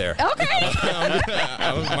 I'm going to be there. Okay.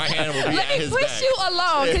 My hand will be at his Let me back. push you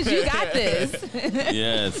along because you got this.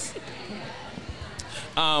 Yes.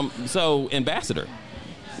 So, Ambassador,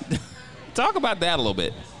 talk about that a little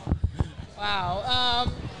bit. Wow.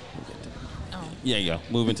 Yeah, you go.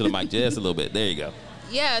 Move into the mic just a little bit. There you go.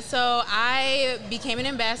 Yeah, so I became an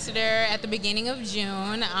ambassador at the beginning of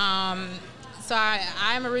June. So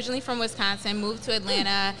I'm originally from Wisconsin, moved to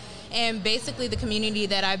Atlanta, and basically the community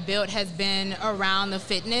that I built has been around the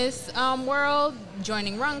fitness world,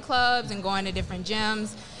 joining run clubs and going to different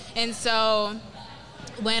gyms. And so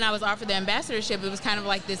when I was offered the ambassadorship, it was kind of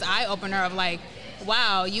like this eye-opener of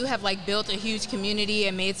wow, you have built a huge community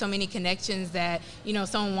and made so many connections that,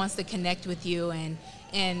 someone wants to connect with you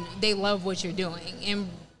and they love what you're doing. And,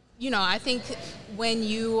 I think when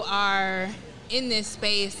you are in this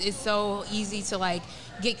space, it's so easy to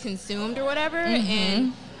get consumed or whatever.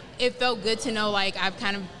 And it felt good to know I've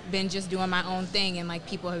kind of been just doing my own thing and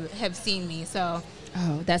people have seen me. So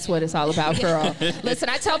Oh, that's what it's all about, girl. Listen,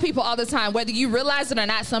 I tell people all the time, whether you realize it or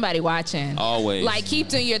not, somebody watching. Always. Keep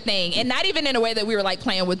doing your thing. And not even in a way that we were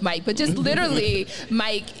playing with Mike, but just literally,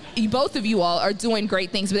 Mike, both of you all are doing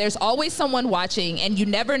great things, but there's always someone watching, and you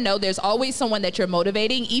never know. There's always someone that you're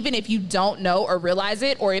motivating, even if you don't know or realize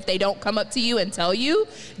it, or if they don't come up to you and tell you.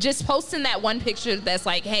 Just posting that one picture that's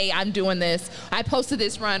hey, I'm doing this. I posted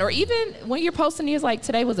this run. Or even when you're posting, you're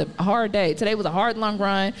today was a hard day. Today was a hard, long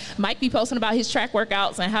run. Mike be posting about his track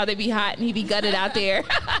workouts and how they be hot and he be gutted out there.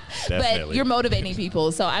 But you're motivating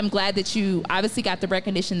people. So I'm glad that you obviously got the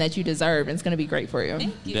recognition that you deserve, and it's going to be great for you.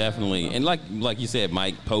 Thank you. Definitely. And like you said,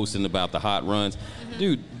 Mike posting about the hot runs.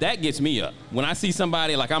 Dude, that gets me up. When I see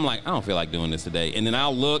somebody, I'm I don't feel like doing this today. And then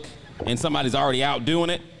I'll look and somebody's already out doing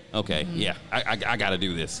it. Okay, yeah, I got to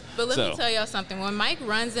do this. But let me tell y'all something. When Mike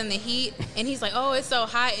runs in the heat and he's oh, it's so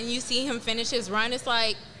hot, and you see him finish his run, it's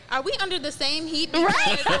are we under the same heat?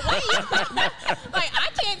 Right. I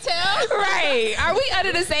can't tell. Right. Are we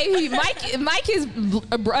under the same heat? Mike is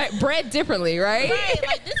bred differently, right?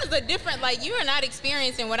 Right. This is a different, you are not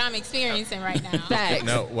experiencing what I'm experiencing right now. Facts.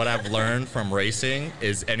 No, what I've learned from racing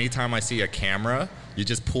is anytime I see a camera, you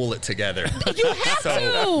just pull it together. You have so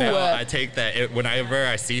to. Now I take that. Whenever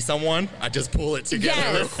I see someone, I just pull it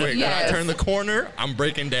together real quick. Yes. When I turn the corner, I'm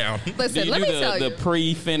breaking down. Listen, do let you me do tell you. the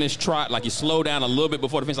pre-finish trot, you slow down a little bit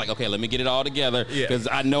before the finish, okay, let me get it all together, because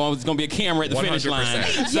I know it's going to be a camera at the finish line,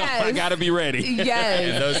 100%. so I got to be ready.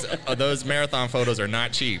 Yes. And those marathon photos are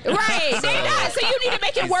not cheap. Right. They're not. So you need to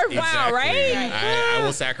make it worthwhile, Exactly. right? I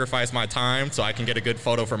will sacrifice my time so I can get a good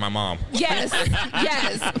photo for my mom. Yes,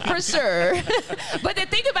 for sure. But the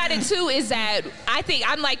thing about it too is that I think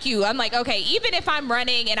I'm like you. I'm okay, even if I'm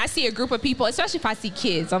running and I see a group of people, especially if I see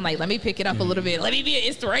kids, I'm let me pick it up a little bit. Let me be an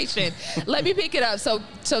inspiration. Let me pick it up. So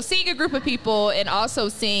seeing a group of people and also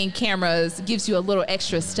seeing cameras gives you a little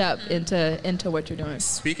extra step into what you're doing.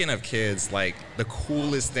 Speaking of kids, the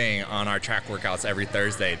coolest thing on our track workouts every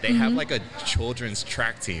Thursday, they have a children's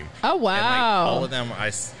track team. Oh, wow. And all of them,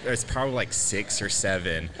 there's probably 6 or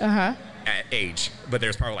 7. At age, but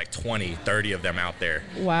there's probably 20, 30 of them out there.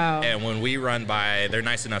 Wow. And when we run by, they're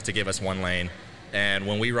nice enough to give us one lane. And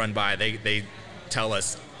when we run by, they tell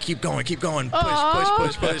us, keep going,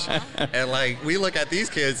 push. And we look at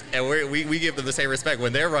these kids and we give them the same respect.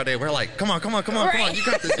 When they're running, we're come on, you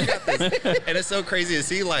got this. And it's so crazy to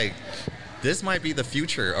see this might be the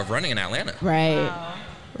future of running in Atlanta. Right. Wow.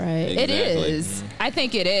 Right. Exactly. It is. I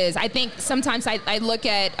think it is. I think sometimes I look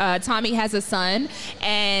at Tommy has a son,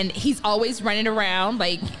 and he's always running around.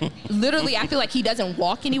 Like, literally, I feel like he doesn't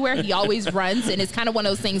walk anywhere. He always runs, and it's kind of one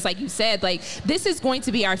of those things, like you said, like, this is going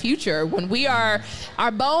to be our future. When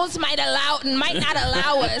our bones might not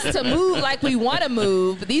allow us to move like we want to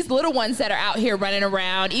move. These little ones that are out here running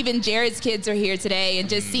around, even Jared's kids are here today, and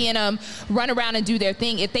just seeing them run around and do their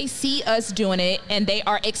thing. If they see us doing it and they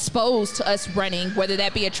are exposed to us running, whether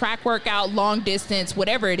that be a track workout, long distance,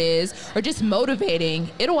 whatever it is, or just motivating,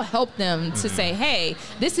 it'll help them to say, hey,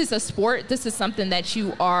 this is a sport. This is something that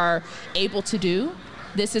you are able to do.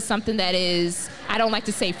 This is something that is, I don't like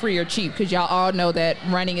to say free or cheap, because y'all all know that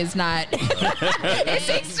running is not, it's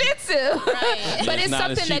expensive. Right. But it's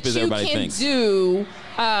something that you can do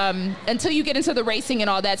until you get into the racing and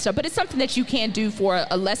all that stuff. But it's something that you can do for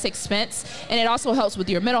a less expense. And it also helps with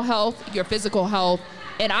your mental health, your physical health.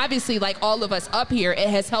 And obviously, like all of us up here, it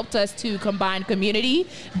has helped us to combine community,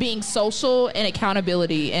 being social, and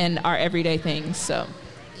accountability in our everyday things. So,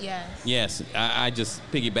 yes, I just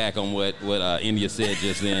piggyback on what India said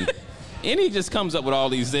just then. India just comes up with all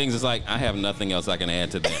these things. It's like, I have nothing else I can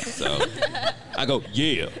add to that. So I go,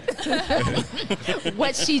 yeah.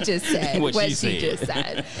 What she just said. What she just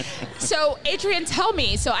said. So, Adrian, tell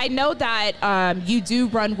me. So I know that you do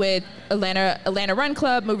run with Atlanta Run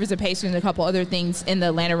Club, Movers and Pacers, and a couple other things in the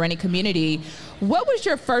Atlanta running community. What was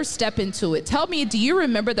your first step into it? Tell me, do you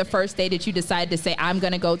remember the first day that you decided to say, I'm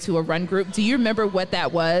going to go to a run group? Do you remember what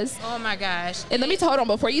that was? Oh, my gosh. And let me hold on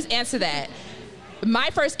before you answer that.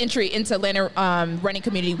 My first entry into Atlanta running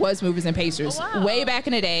community was Movers and Pacers. Oh, wow. Way back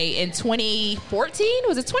in the day in 2014.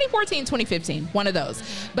 Was it 2014, 2015? One of those.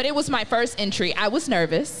 But it was my first entry. I was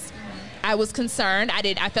nervous. I was concerned.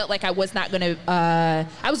 I felt like I was not going to,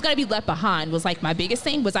 I was going to be left behind was like my biggest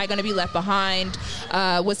thing. Was I going to be left behind?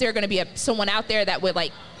 Was there going to be someone out there that would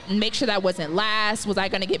like make sure that I wasn't last? Was I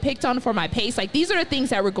going to get picked on for my pace? Like, these are the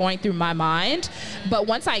things that were going through my mind. But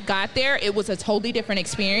once I got there, it was a totally different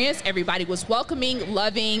experience. Everybody was welcoming,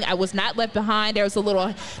 loving. I was not left behind. There was the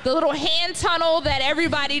little hand tunnel that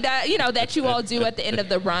everybody does, that you all do at the end of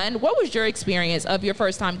the run. What was your experience of your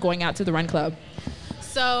first time going out to the run club?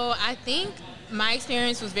 So I think my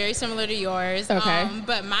experience was very similar to yours. Okay.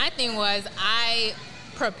 But my thing was I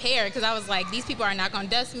prepared, because I was like, these people are not going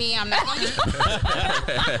to dust me. I'm not going to be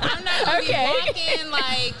walking.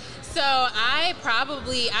 Like, so I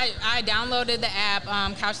downloaded the app,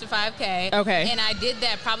 Couch to 5K. Okay. And I did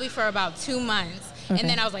that probably for about 2 months. Okay. And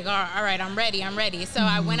then I was like, all right, I'm ready. So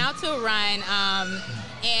I went out to a run,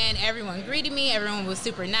 and everyone greeted me. Everyone was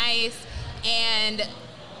super nice. And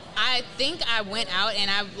I think I went out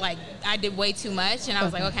and I did way too much, and I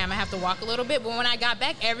was like, okay, I'm gonna have to walk a little bit. But when I got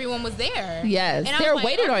back, everyone was there. Yes, and they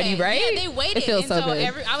waited on you, right? Yeah, they waited. It feels so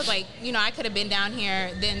good. I was like, I could have been down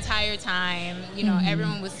here the entire time.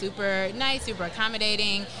 Everyone was super nice, super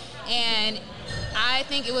accommodating, and I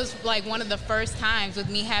think it was like one of the first times with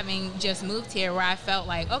me having just moved here where I felt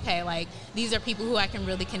like, okay, like these are people who I can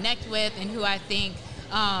really connect with and who I think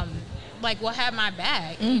will have my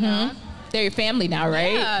back. They're your family now,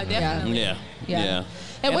 right? Yeah, definitely. Yeah.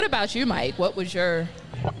 And what about you, Mike? What was your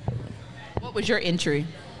entry?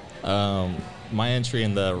 My entry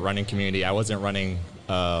in the running community, I wasn't running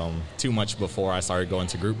too much before I started going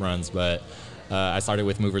to group runs, but I started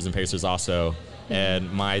with Movers and Pacers also. And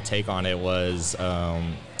my take on it was,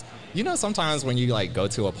 sometimes when you go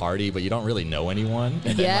to a party but you don't really know anyone,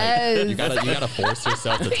 and then, you gotta force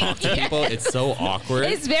yourself to talk to people. It's so awkward.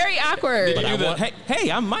 It's very awkward. But hey,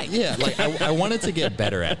 I'm Mike. Yeah, I wanted to get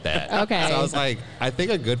better at that. Okay. So I was like, I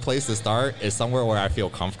think a good place to start is somewhere where I feel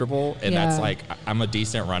comfortable, and that's like, I'm a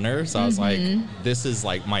decent runner. So I was like, this is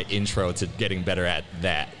like my intro to getting better at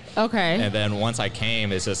that. Okay. And then once I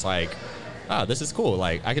came, it's just like, this is cool.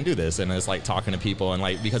 Like, I can do this. And it's like talking to people,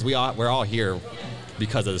 and because we're all here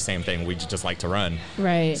because of the same thing. We just like to run.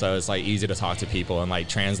 Right. So it's easy to talk to people, and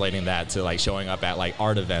translating that to showing up at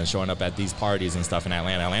art events, showing up at these parties and stuff in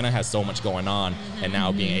Atlanta. Atlanta has so much going on, and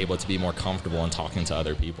now being able to be more comfortable and talking to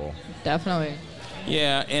other people. Definitely.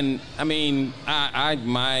 Yeah, and I mean,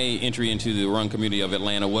 my entry into the run community of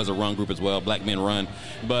Atlanta was a run group as well, Black Men Run.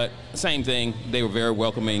 But same thing, they were very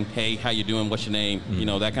welcoming. Hey, how you doing? What's your name?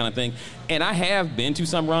 That kind of thing. And I have been to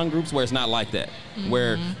some run groups where it's not like that,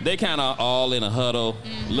 where they kind of all in a huddle,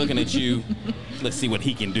 looking at you. Let's see what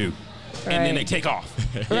he can do. and then they take off.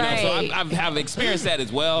 You know, so I've experienced that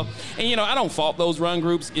as well. And you know, I don't fault those run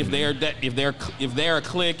groups if they're a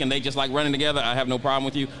clique and they just like running together. I have no problem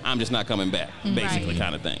with you. I'm just not coming back, basically,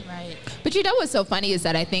 kind of thing. Right. But you know what's so funny is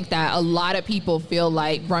that I think that a lot of people feel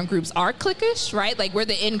like run groups are cliquish, right? Like we're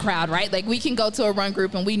the in crowd, right? Like we can go to a run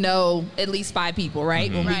group and we know at least 5 people,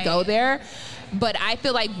 right? When we go there. But I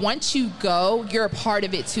feel like once you go, you're a part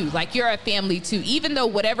of it too. Like you're a family too. Even though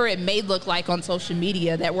whatever it may look like on social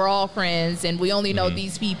media that we're all friends and we only know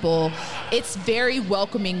these people, it's very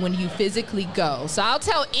welcoming when you physically go. So I'll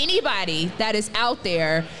tell anybody that is out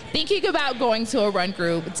there thinking about going to a run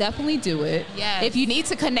group, definitely do it. Yes. If you need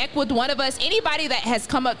to connect with one of us, anybody that has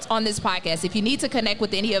come up on this podcast, if you need to connect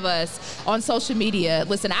with any of us on social media,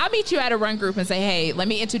 listen, I'll meet you at a run group and say, hey, let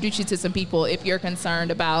me introduce you to some people if you're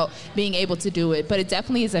concerned about being able to do it. But it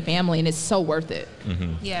definitely is a family and it's so worth it.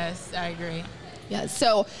 Yes, I agree. Yeah.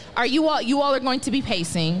 So are you all are going to be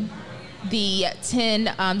pacing the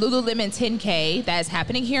Lululemon 10K that is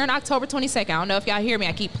happening here on October 22nd. I don't know if y'all hear me.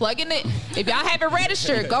 I keep plugging it. If y'all haven't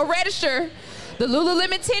registered, go register. The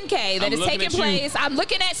Lululemon 10K that is taking place. I'm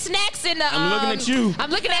looking at Snacks in the. I'm looking at you.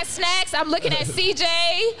 I'm looking at Snacks. I'm looking at CJ.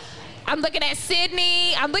 I'm looking at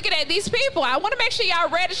Sydney. I'm looking at these people. I want to make sure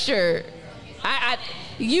y'all register.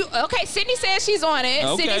 Sydney says she's on it.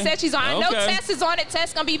 Okay. Sydney says she's on it. I know Okay. Tess is on it.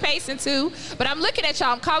 Tess gonna be pacing too. But I'm looking at y'all.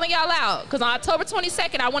 I'm calling y'all out because on October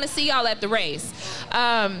 22nd, I want to see y'all at the race.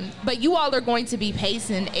 But you all are going to be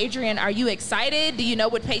pacing. Adrian, are you excited? Do you know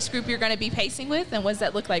what pace group you're going to be pacing with? And what does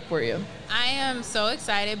that look like for you? I am so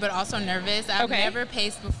excited, but also nervous. I've never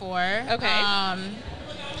paced before. Okay.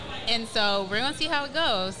 And so we're going to see how it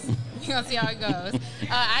goes.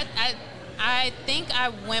 I think I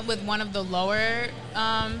went with one of the lower,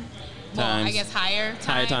 I guess higher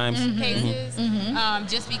times paces,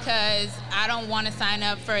 just because I don't want to sign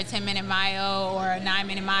up for a 10-minute mile or a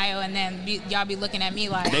 9-minute mile and then y'all be looking at me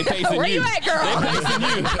like, they pacing where you you at, girl? They pacing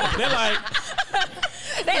you.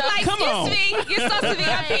 They're like, come on. You're supposed to be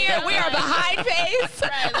up here. We are behind pace.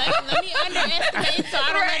 Right, let me underestimate so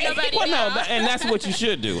I don't let nobody down. And that's what you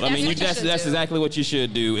should do. That's exactly what you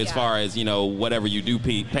should do as far as, you know, whatever you do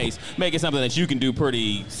pace, make it something that you can do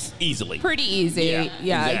pretty easily. Pretty easy.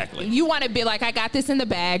 Yeah. Exactly. You want to be like, I got this in the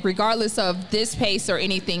bag, regardless of this pace or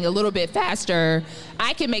anything, a little bit faster.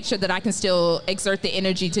 I can make sure that I can still exert the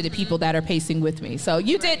energy to the people that are pacing with me. So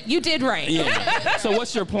you did right. Yeah. So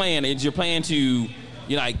what's your plan? Is your plan to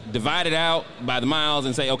divide it out by the miles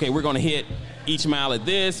and say, okay, we're going to hit each mile at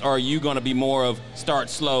this, or are you going to be more of start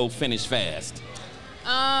slow, finish fast?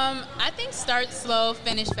 I think start slow,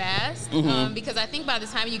 finish fast, because I think by the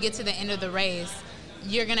time you get to the end of the race,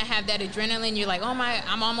 you're going to have that adrenaline. You're like, oh my,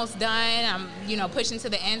 I'm almost done. I'm, pushing to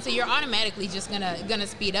the end. So you're automatically just going to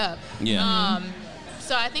speed up. Yeah.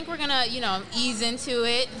 So I think we're going to, ease into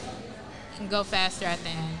it and go faster at the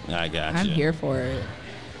end. I got you. I'm here for it.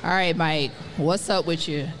 All right, Mike, what's up with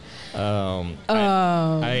you?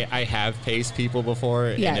 I have paced people before,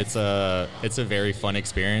 and Yes. it's a very fun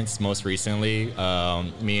experience. Most recently,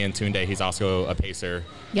 me and Tunde, he's also a pacer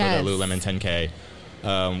Yes. for the Lululemon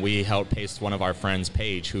 10K. We helped pace one of our friends,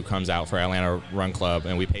 Paige, who comes out for Atlanta Run Club,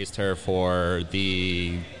 and we paced her for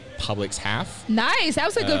the Publix half. Nice. That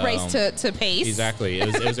was a good race to pace. Exactly.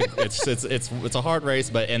 It's a hard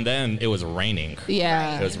race, and then it was raining.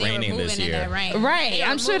 Yeah. It was raining this year. Right.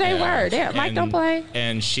 I'm sure they were. Mike, don't play.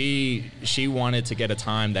 And she wanted to get a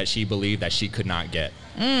time that she believed that she could not get.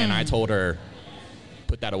 And I told her,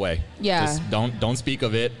 put that away. Yeah. Just don't speak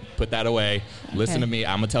of it. Put that away. Listen to me.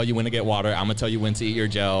 I'm going to tell you when to get water. I'm going to tell you when to eat your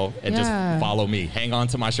gel. And just follow me. Hang on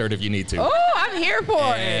to my shirt if you need to. Oh, I'm here for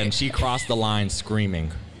it. And she crossed the line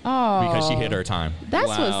screaming. Oh, because she hit her time. That's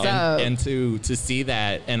what's up. And to see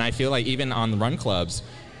that, and I feel like even on the run clubs,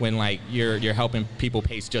 when you're helping people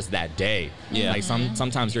pace just that day. Yeah. Like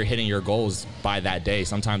sometimes you're hitting your goals by that day.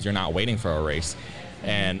 Sometimes you're not waiting for a race,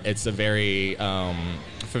 and it's a very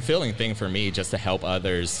fulfilling thing for me just to help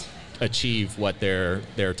others achieve what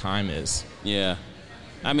their time is. Yeah.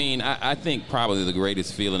 I mean, I think probably the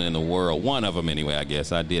greatest feeling in the world, one of them anyway, I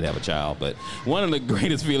guess. I did have a child, but one of the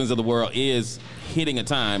greatest feelings of the world is hitting a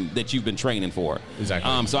time that you've been training for.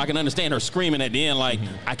 Exactly. So I can understand her screaming at the end like,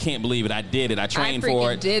 I can't believe it. I did it. I trained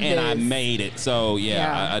for it, and I made it. So,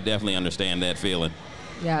 I definitely understand that feeling.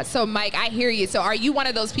 Yeah. So, Mike, I hear you. So are you one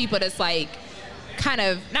of those people that's like, kind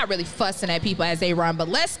of not really fussing at people as they run, but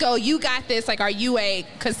let's go, you got this? Like, are you a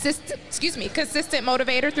consistent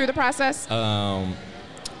motivator through the process?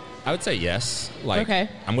 I would say yes. Like, okay.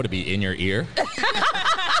 I'm going to be in your ear.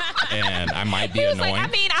 And I might be annoying.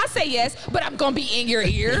 I'll say yes, but I'm going to be in your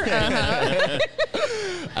ear.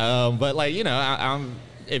 But,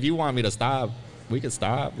 if you want me to stop, could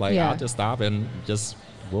stop. Like, I'll just stop and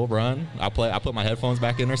we'll run. I put my headphones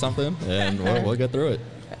back in or something, and we'll get through it.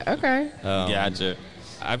 Okay. Gotcha.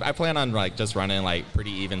 I plan on like just running like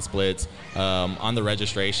pretty even splits. On the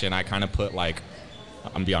registration, I kind of put like,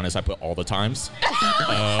 I'm gonna be honest, I put all the times.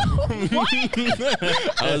 I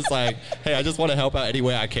was like, hey, I just want to help out any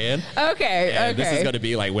way I can. Okay. And this is gonna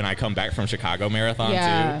be like when I come back from Chicago Marathon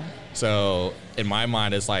too. So in my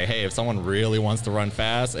mind, it's like, hey, if someone really wants to run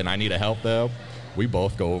fast and I need to help them, we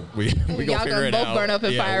both go. We go figure it out. Both burn up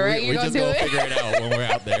and fire, right? We just go figure it out when we're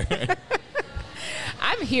out there.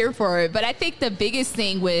 I'm here for it, but I think the biggest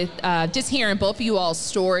thing with just hearing both of you all's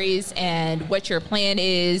stories and what your plan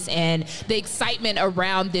is and the excitement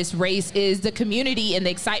around this race is the community and the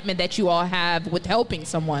excitement that you all have with helping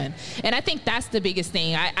someone. And I think that's the biggest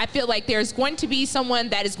thing. I feel like there's going to be someone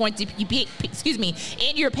that is going to be,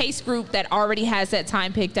 in your pace group that already has that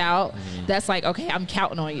time picked out. That's like, okay, I'm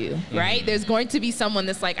counting on you, right? There's going to be someone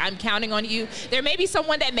that's like, I'm counting on you. There may be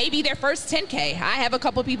someone that may be their first 10K. I have a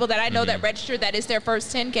couple people that I know that registered that is their first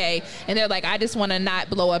 10K, and they're like, I just want to not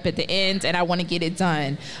blow up at the end, and I want to get it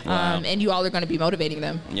done. Wow. And you all are going to be motivating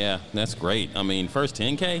them. Yeah, that's great. I mean, first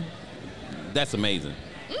 10K, that's amazing.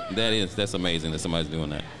 That's amazing that somebody's doing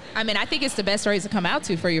that. I mean, I think it's the best race to come out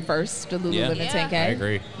to for your first Lululemon 10K. I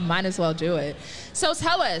agree. Might as well do it. So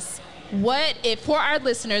tell us, what if for our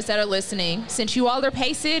listeners that are listening, since you all are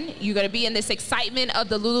pacing, you're going to be in this excitement of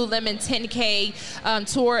the Lululemon 10K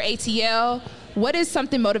Tour ATL, what is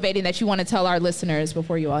something motivating that you want to tell our listeners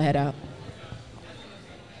before you all head out?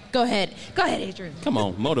 Go ahead, Adrian. Come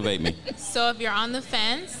on, motivate me. So if you're on the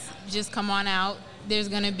fence, just come on out. There's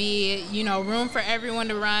going to be, room for everyone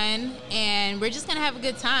to run, and we're just going to have a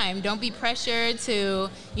good time. Don't be pressured to,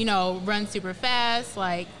 run super fast.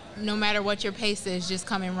 Like, no matter what your pace is, just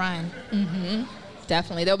come and run. Mm-hmm.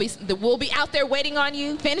 Definitely. We'll be out there waiting on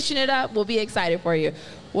you, finishing it up. We'll be excited for you.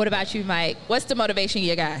 What about you, Mike? What's the motivation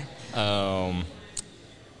you got?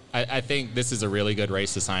 I think this is a really good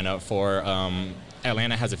race to sign up for.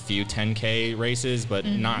 Atlanta has a few 10K races, but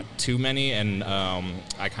not too many. And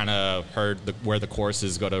I kind of heard where the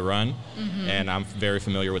courses go to run, and I'm very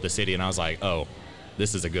familiar with the city. And I was like, oh,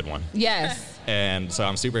 this is a good one. Yes. And so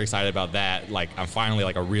I'm super excited about that. Like, I'm finally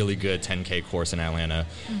like a really good 10K course in Atlanta.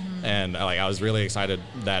 And I was really excited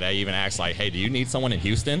that I even asked, like, hey, do you need someone in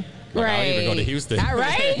Houston? Like, right. I'll even go to Houston. All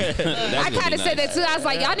right. I kind of said that too. I was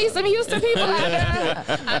like, y'all need some Houston people out there.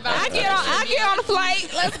 I get on the flight.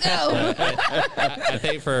 Let's go. I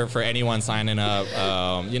think for anyone signing up,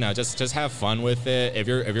 just have fun with it. If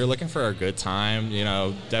you're looking for a good time,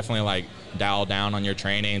 definitely like dial down on your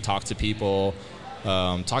training, talk to people.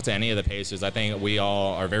 Talk to any of the pacers. I think we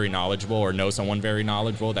all are very knowledgeable or know someone very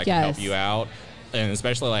knowledgeable that can help you out. And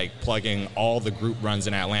especially like plugging all the group runs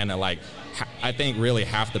in Atlanta, like I think really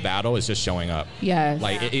half the battle is just showing up. Yes.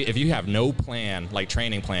 Like if you have no plan, like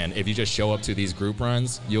training plan, if you just show up to these group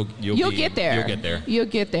runs, you'll get there. You'll get there. You'll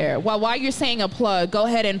get there. Well, while you're saying a plug, go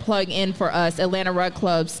ahead and plug in for us Atlanta Run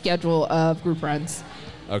Club's schedule of group runs.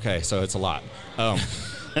 Okay, so it's a lot.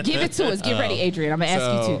 Give it to us. Get ready, Adrian. I'm gonna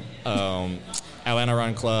ask you too. Atlanta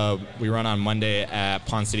Run Club, we run on Monday at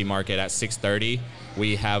Pond City Market at 6:30.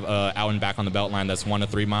 We have out and back on the Beltline that's 1 to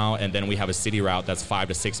 3 mile, and then we have a city route that's 5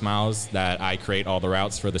 to 6 miles that I create all the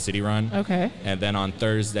routes for the city run. Okay. And then on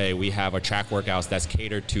Thursday we have a track workouts that's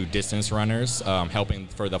catered to distance runners, helping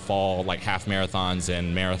for the fall like half marathons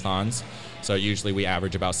and marathons. So usually we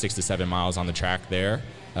average about 6 to 7 miles on the track there.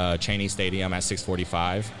 Cheney Stadium at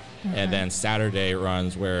 6:45, and then Saturday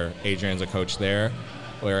runs where Adrian's a coach there.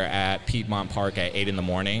 We're at Piedmont Park at 8 in the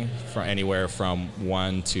morning for anywhere from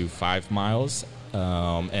 1 to 5 miles.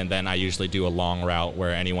 And then I usually do a long route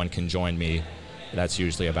where anyone can join me. That's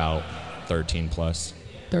usually about 13 plus.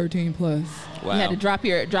 13 plus. Wow. You had to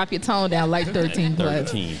drop your tone down like 13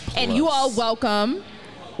 plus. 13 plus. And you all welcome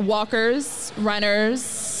walkers,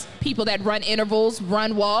 runners, people that run intervals,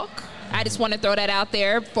 run walk. I just want to throw that out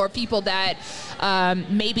there for people that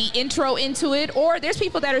maybe intro into it, or there's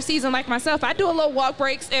people that are seasoned like myself. I do a little walk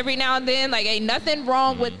breaks every now and then. Like, ain't nothing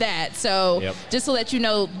wrong with that. So just to let you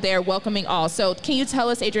know, they're welcoming all. So can you tell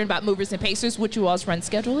us, Adrian, about Movers and Pacers, what you all's run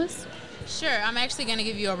schedule is? Sure. I'm actually going to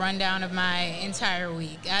give you a rundown of my entire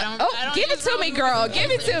week. I don't give it to me, girl. Give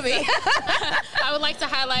it to me. I would like to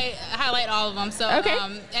highlight all of them. So,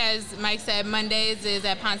 as Mike said, Mondays is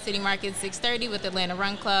at Pond City Market 6:30 with Atlanta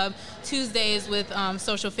Run Club. Tuesdays with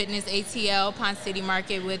Social Fitness ATL, Pond City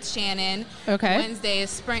Market with Shannon. Okay. Wednesday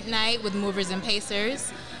is Sprint Night with Movers and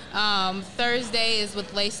Pacers. Thursday is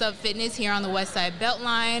with Lace Up Fitness here on the West Side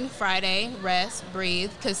Beltline. Friday, rest,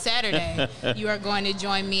 breathe, because Saturday you are going to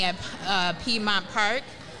join me at Piedmont Park.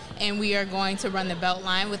 and we are going to run the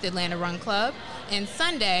Beltline with Atlanta Run Club. And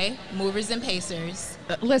Sunday, Movers and Pacers.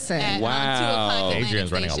 Listen. At, 2 wow.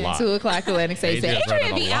 Adrian's running a lot. 2 o'clock Atlantic Station.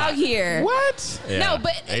 Adrian be out here. What? Yeah. No,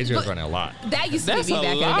 but Adrian's running a lot. That used to That's be me a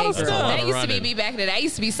back in lot the of day. stuff. That used to be me back in the day. I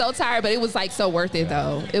used to be so tired, but it was like so worth it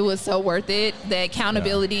though. It was so worth it. The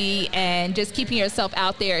accountability and just keeping yourself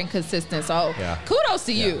out there and consistent. So kudos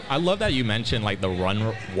to you. I love that you mentioned like the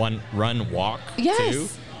run walk too.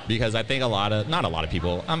 Because I think not a lot of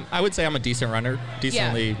people, I would say I'm a decent runner,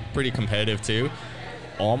 decently pretty competitive too.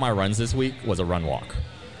 All my runs this week was a run walk.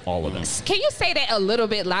 All of them. Can you say that a little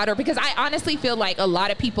bit louder? Because I honestly feel like a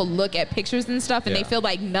lot of people look at pictures and stuff and they feel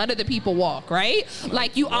like none of the people walk, right?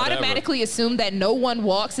 Like you automatically assume that no one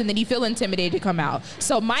walks and then you feel intimidated to come out.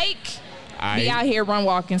 So Mike, be out here run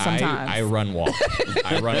walking sometimes. I run walk.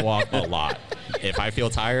 I run walk a lot. If I feel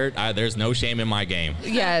tired, there's no shame in my game.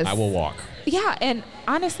 Yes. I will walk. Yeah, and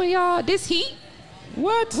honestly, y'all, this heat,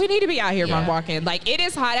 we need to be out here run walking. Like, it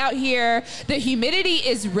is hot out here. The humidity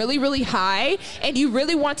is really, really high, and you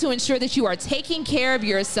really want to ensure that you are taking care of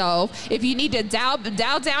yourself. If you need to dial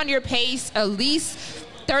down your pace at least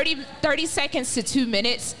 30 seconds to 2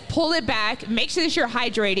 minutes, pull it back. Make sure that you're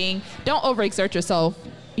hydrating. Don't overexert yourself.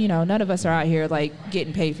 You know, none of us are out here, like,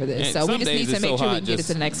 getting paid for this. And so we just need to make sure we can get it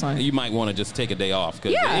to the next one. You might want to just take a day off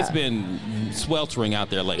because it's been sweltering out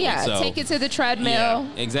there lately. Yeah, so. take it to the treadmill.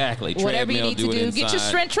 Yeah, exactly. Whatever you need to do. Inside. Get your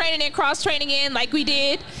strength training and cross training in like we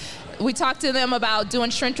did. We talked to them about doing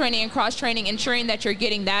strength training and cross training, ensuring that you're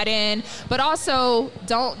getting that in. But also,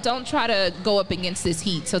 don't try to go up against this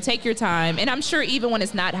heat. So take your time. And I'm sure even when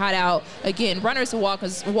it's not hot out, again, runners and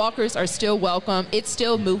walkers are still welcome. It's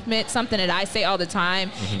still movement. Something that I say all the time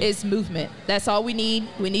is movement. That's all we need.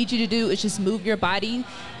 We need you to do is just move your body.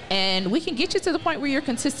 And we can get you to the point where you're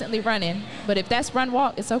consistently running. But if that's run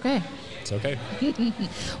walk, it's okay. It's okay.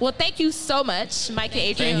 Well, thank you so much, Mike and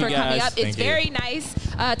Adrian, for coming up. It's very nice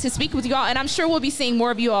to speak with you all, and I'm sure we'll be seeing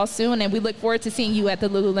more of you all soon, and we look forward to seeing you at the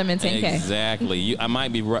Lululemon 10K. Exactly. I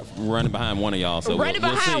might be running behind one of y'all. So running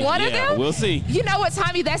behind one of them? We'll see. You know what,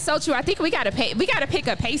 Tommy? That's so true. I think we got to pick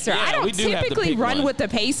a pacer. Yeah, I don't typically run with the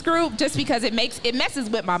pace group just because it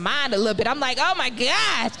messes with my mind a little bit. I'm like, oh my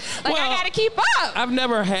gosh, I got to keep up. I've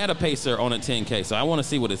never had a pacer on a 10K, so I want to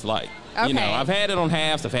see what it's like. Okay. You know, I've had it on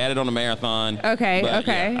halves, I've had it on a marathon. Okay.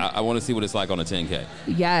 Yeah, I want to see what it's like on a 10K.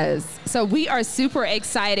 Yes. So we are super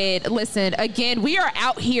excited. Listen, again, we are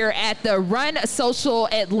out here at the Run Social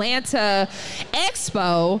Atlanta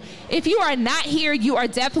Expo. If you are not here, you are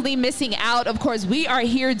definitely missing out. Of course, we are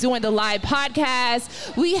here doing the live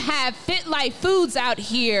podcast. We have Fit Life Foods out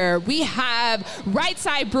here. We have Right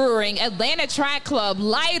Side Brewing, Atlanta Track Club,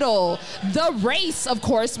 Lytle, The Race, of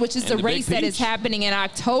course, which is the race that is happening in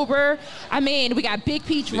October. I mean, we got Big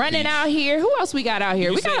Peach running out here. Who else we got out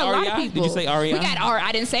here? We got a lot of people. Did you say REI? We got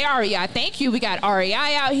I didn't say REI. Thank you. We got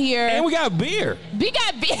REI out here. And we got beer. We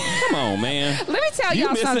got beer. Come on, man. Let me tell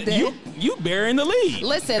y'all something. You bearing the lead.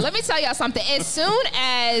 Listen, let me tell y'all something. As soon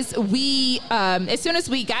as we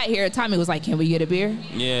got here, Tommy was like, "Can we get a beer?"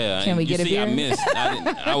 Yeah. Can we get a beer? I missed.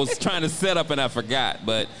 I was trying to set up and I forgot.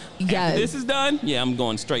 But after this is done, I'm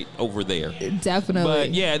going straight over there. Definitely.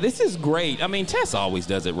 But yeah, this is great. I mean, Tess always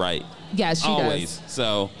does it right. Yeah, she always. does.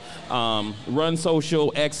 So, Run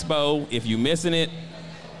Social Expo. If you're missing it,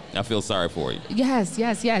 I feel sorry for you. Yes.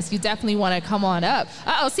 You definitely want to come on up.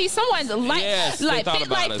 See, someone's Fit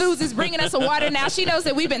Life Foods is bringing us a water now. She knows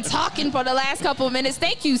that we've been talking for the last couple of minutes.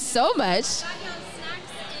 Thank you so much.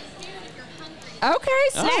 Okay,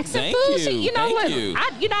 snacks and food.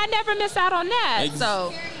 I never miss out on that.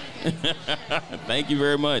 So. Thank you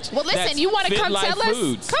very much. Well, listen, you want to come tell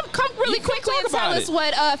us? Come really quickly and tell us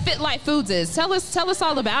what Fit Life Foods is. Tell us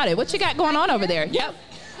all about it. What you got going on over there? Yep.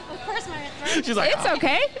 Of course, my throat. She's like, it's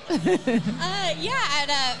okay.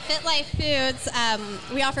 At Fit Life Foods,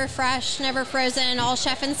 we offer fresh, never frozen, all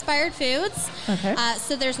chef-inspired foods. Okay.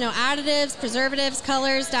 So there's no additives, preservatives,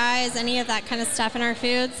 colors, dyes, any of that kind of stuff in our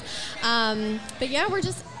foods. But yeah, we're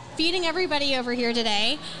just feeding everybody over here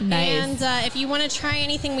today. Nice. And if you want to try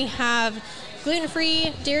anything, we have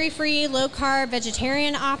gluten-free, dairy-free, low-carb,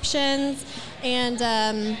 vegetarian options. And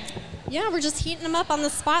we're just heating them up on the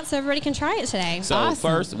spot so everybody can try it today. So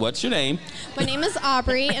first, what's your name? My name is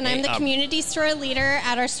Aubrey, and I'm the community store leader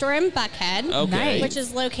at our store in Buckhead, okay. which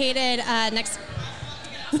is located next...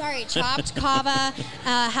 Chopped Cava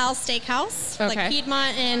House Steakhouse, like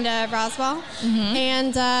Piedmont and Roswell. Mm-hmm.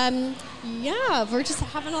 And we're just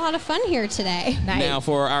having a lot of fun here today. Nice. Now,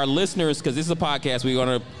 for our listeners, because this is a podcast, we're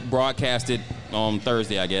going to broadcast it on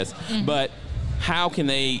Thursday, I guess. Mm-hmm. But how can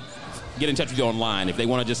they get in touch with you online if they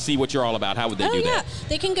want to just see what you're all about? How would they do that?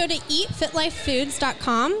 They can go to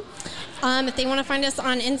eatfitlifefoods.com. If they want to find us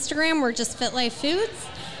on Instagram, we're just Fit Life Foods.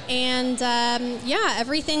 And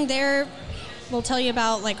everything there. We'll tell you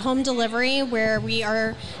about like home delivery, where we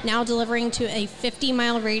are now delivering to a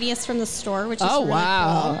 50-mile radius from the store, which is really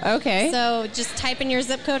cool. Okay. So just type in your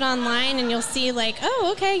zip code online and you'll see like,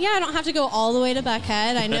 oh, okay, yeah, I don't have to go all the way to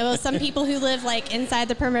Buckhead. I know some people who live like inside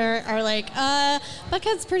the perimeter are like,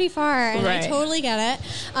 Buckhead's pretty far, and I totally get it.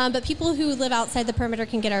 But people who live outside the perimeter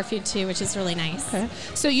can get our food too, which is really nice. Okay.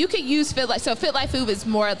 So you could use Fit Life. So Fit Life Food is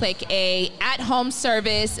more like a at-home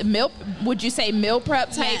service meal. Would you say meal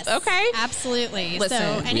prep type? Yes, okay. Absolutely. Listen,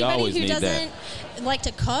 so anybody who doesn't like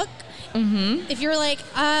to cook, if you're like,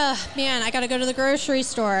 man, I got to go to the grocery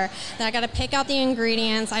store, then I got to pick out the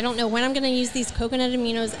ingredients. I don't know when I'm going to use these coconut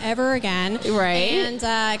aminos ever again. Right. And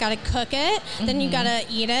I got to cook it. Then you got to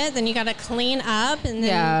eat it. Then you got to clean up. And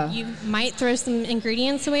then you might throw some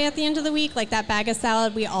ingredients away at the end of the week, like that bag of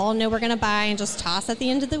salad we all know we're going to buy and just toss at the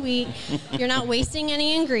end of the week. You're not wasting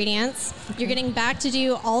any ingredients. You're getting back to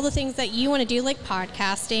do all the things that you want to do, like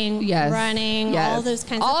podcasting, running, all those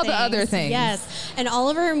kinds of things. All the other things. Yes. And all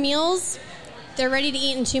of our meals, they're ready to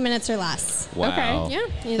eat in 2 minutes or less. Wow. Okay. Yeah.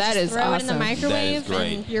 You That just is throw it in the awesome. microwave That is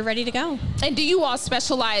great. and you're ready to go. And do you all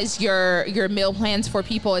specialize your meal plans for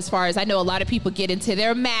people, as far as I know a lot of people get into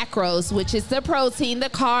their macros, which is the protein, the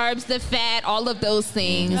carbs, the fat, all of those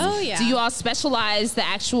things. Oh, yeah. Do you all specialize the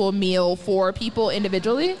actual meal for people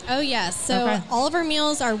individually? Oh, yes. So all of our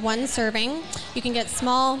meals are one serving. You can get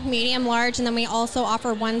small, medium, large, and then we also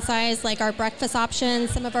offer one size, like our breakfast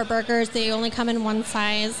options. Some of our burgers, they only come in one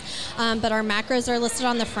size, but our macros are listed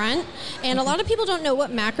on the front. And a lot of people don't know what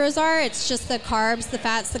macros are. It's just the carbs, the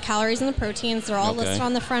fats, the calories, and the proteins. They're all listed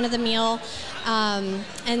on the front of the meal.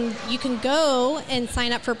 And you can go and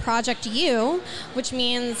sign up for Project U, which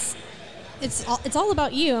means it's all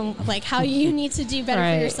about you, like how you need to do better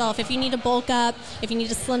for yourself. If you need to bulk up, if you need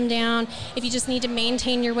to slim down, if you just need to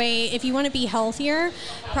maintain your weight, if you want to be healthier,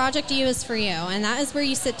 Project U is for you. And that is where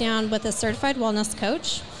you sit down with a certified wellness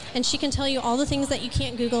coach, and she can tell you all the things that you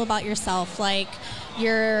can't Google about yourself, like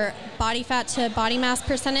your body fat to body mass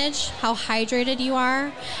percentage, how hydrated you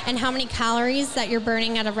are, and how many calories that you're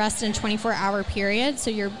burning at a rest in a 24-hour period, so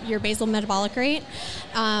your basal metabolic rate.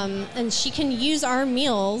 And she can use our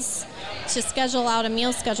meals to schedule out a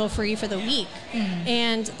meal schedule for you for the week.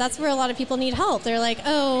 And that's where a lot of people need help. They're like,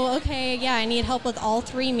 oh, okay, yeah, I need help with all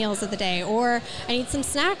 3 meals of the day, or I need some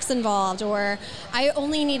snacks involved, or I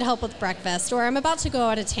only need help with breakfast, or I'm about to go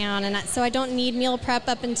out of town, and so I don't need meal prep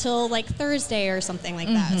up until like Thursday or something like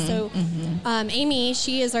that. So Amy,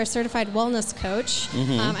 she is our certified wellness coach.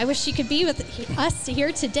 I wish she could be with us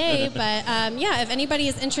here today, but if anybody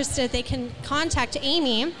is interested, they can contact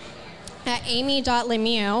Amy at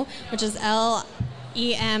amy.lemieux, which is LEMIEUX,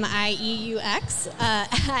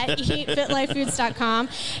 at eatfitlifefoods.com,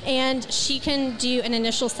 and she can do an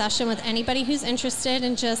initial session with anybody who's interested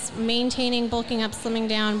in just maintaining, bulking up, slimming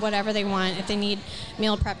down, whatever they want. If they need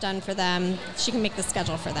meal prep done for them, she can make the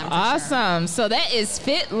schedule for them. Awesome. So that is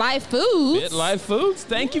Fit Life Foods. Fit Life Foods.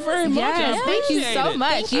 Thank you very much. Yes, thank you so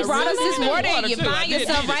much. You brought us this morning. You find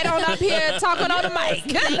yourself right on up here talking on the mic.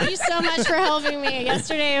 Thank you so much for helping me.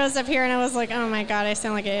 Yesterday I was up here and I was like, oh my God, I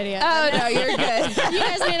sound like an idiot. Oh, no, you're good. You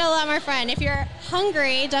guys made it a lot more fun. If you're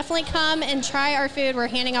hungry, definitely come and try our food. We're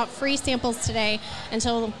handing out free samples today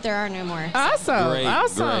until there are no more. Awesome. Great,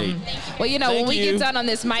 awesome. great. Well, when we get done on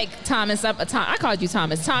this mic, Thomas, I called you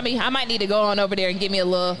Thomas. Tommy, I might need to go on over there and give me a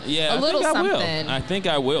little something. I think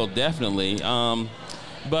I will, definitely.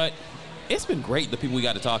 But it's been great, the people we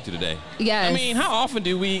got to talk to today. Yes. I mean, how often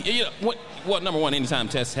do we, number one, anytime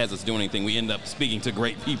Tess has us do anything, we end up speaking to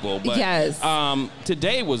great people. But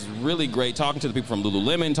today was really great, talking to the people from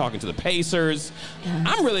Lululemon, talking to the Pacers. Yes.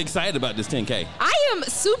 I'm really excited about this 10K. I am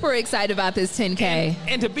super excited about this 10K.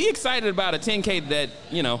 And to be excited about a 10K that,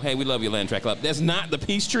 hey, we love you, Atlanta Track Club. That's not the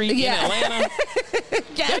Peachtree in Atlanta.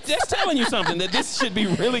 That's telling you something, that this should be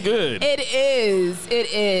really good. It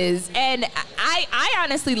is. And I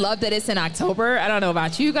honestly love that it's in October. I don't know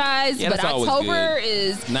about you guys, but October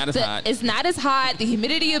is not as hot. It's not as hot. The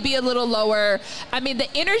humidity will be a little lower. I mean, the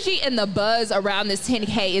energy and the buzz around this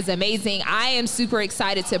 10K is amazing. I am super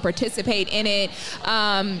excited to participate in it.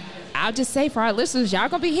 I'll just say for our listeners, y'all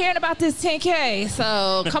gonna be hearing about this 10K.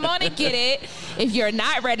 So come on and get it. If you're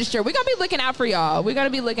not registered, we're gonna be looking out for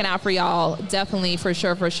y'all. Definitely, for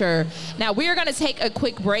sure. Now we are gonna take a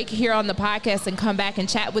quick break here on the podcast and come back and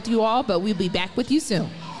chat with you all, but we'll be back with you soon.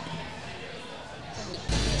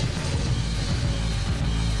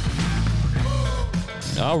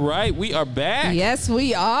 All right, we are back. Yes,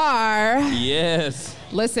 we are. Yes.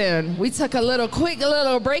 Listen, we took a quick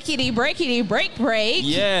break break.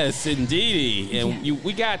 Yes, indeedy. And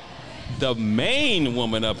we got the main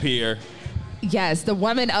woman up here. Yes, the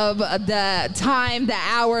woman of the time, the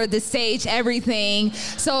hour, the stage, everything.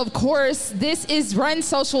 So, of course, this is Run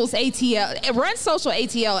Social ATL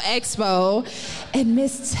Expo, and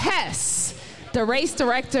Miss Tess, the race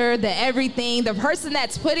director, the everything, the person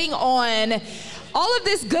that's putting on all of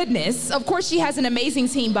this goodness. Of course, she has an amazing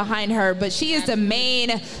team behind her, but she is the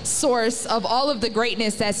main source of all of the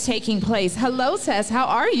greatness that's taking place. Hello, Tess. How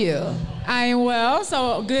are you? I'm well.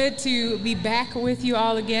 So good to be back with you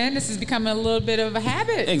all again. This is becoming a little bit of a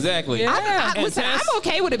habit. Exactly. Yeah. Listen, I'm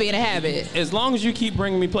okay with it being a habit. As long as you keep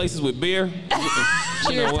bringing me places with beer.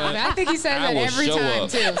 Cheers, Tommy. I think he says that every time,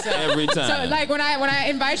 too. So, every time. So, like, when I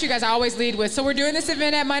invite you guys, I always lead with, so we're doing this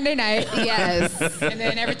event at Monday night. Yes. And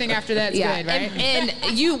then everything after that's good, right? And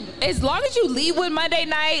you, as long as you leave with Monday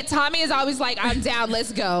night, Tommy is always like, I'm down,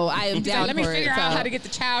 let's go. I am down Let me figure out how to get the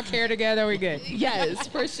child care together. We're good. Yes,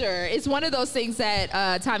 for sure. It's one of those things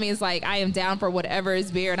that Tommy is like, I am down for whatever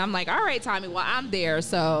is beer. And I'm like, all right, Tommy, well, I'm there.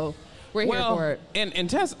 So we're here for it. And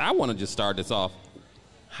Tess, I want to just start this off.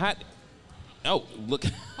 Oh, look.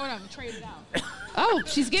 Hold on, trade it out. Oh,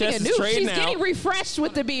 she's getting she's getting refreshed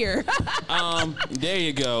with the beer. There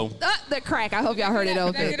you go. The crack. I hope y'all heard it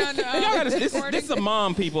open. This is a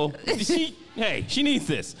mom, people. She needs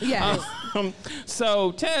this. Yeah.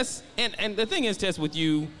 So Tess, and the thing is, Tess, with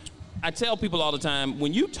you, I tell people all the time,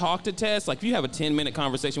 when you talk to Tess, like if you have a 10-minute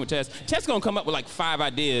conversation with Tess going to come up with like 5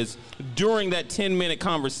 ideas during that 10-minute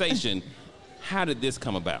conversation. How did this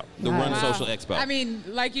come about, the Run Social Expo? I mean,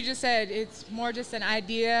 like you just said, it's more just an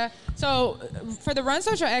idea. So for the Run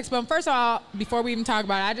Social Expo, first of all, before we even talk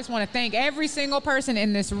about it, I just want to thank every single person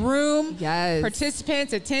in this room,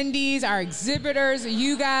 participants, attendees, our exhibitors,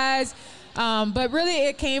 you guys. But really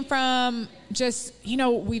it came from just,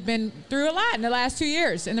 we've been through a lot in the last 2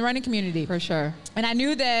 years in the running community. For sure. And I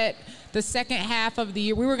knew that the second half of the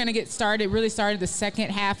year, we were going to get started the second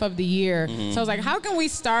half of the year. Mm-hmm. So I was like, how can we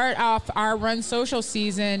start off our Run Social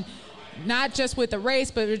season, not just with a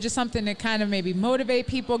race, but just something to kind of maybe motivate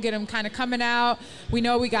people, get them kind of coming out. We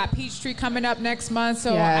know we got Peachtree coming up next month.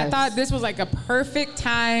 So I thought this was like a perfect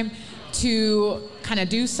time to kind of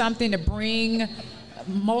do something to bring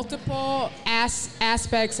multiple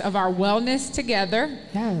aspects of our wellness together.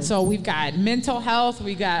 Yes. So we've got mental health,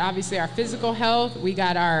 we got obviously our physical health, we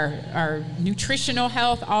got our nutritional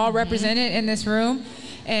health all represented in this room.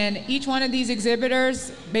 And each one of these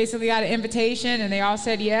exhibitors basically got an invitation and they all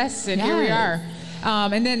said yes, and here we are.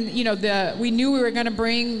 And then, we knew we were going to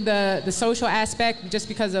bring the social aspect just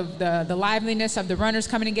because of the liveliness of the runners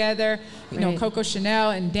coming together. Coco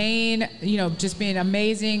Chanel and Dane, just being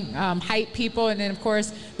amazing hype people. And then, of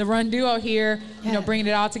course, the Run Duo here, bringing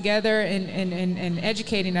it all together and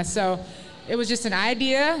educating us. So it was just an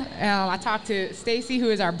idea. I talked to Stacy, who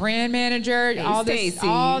is our brand manager. All this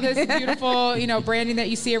beautiful, branding that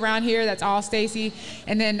you see around here, that's all Stacy.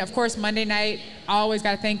 And then, of course, Monday night, always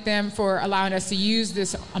got to thank them for allowing us to use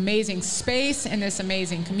this amazing space and this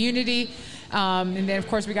amazing community. And then, of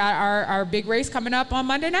course, we got our big race coming up on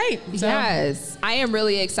Monday night. So. Yes, I am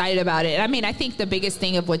really excited about it. I mean, I think the biggest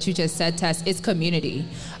thing of what you just said, Tess, is community.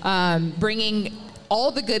 Bringing all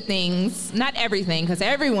the good things, not everything, because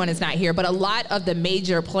everyone is not here, but a lot of the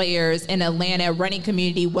major players in Atlanta, running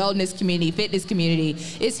community, wellness community, fitness community,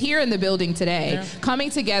 is here in the building today. Yeah. Coming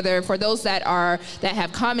together, for those that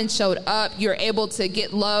have come and showed up, you're able to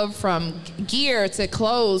get love from gear to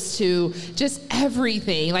clothes to just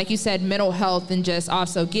everything. Like you said, mental health, and just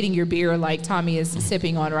also getting your beer like Tommy is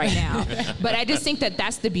sipping on right now. But I just think that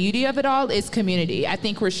that's the beauty of it all, is community. I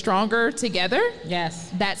think we're stronger together. Yes.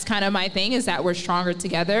 That's kind of my thing, is that we're stronger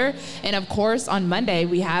together. And of course, on Monday,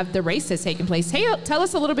 we have the race that's taking place. Hey, tell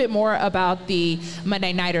us a little bit more about the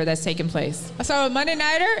Monday Nighter that's taking place. So Monday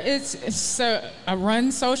Nighter is a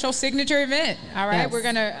Run Social signature event. All right. Yes. We're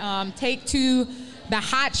going to take to the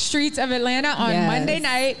hot streets of Atlanta on Monday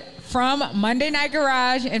night from Monday Night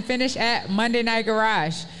Garage and finish at Monday Night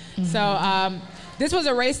Garage. Mm-hmm. So this was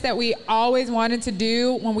a race that we always wanted to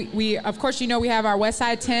do. When we of course, we have our West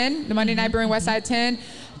Side 10, the Monday Night Brewing West Side 10,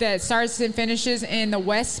 that starts and finishes in the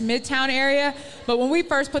West Midtown area. But when we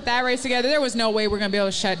first put that race together, there was no way we're going to be able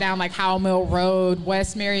to shut down like Howell Mill Road,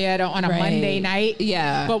 West Marietta on a Monday night.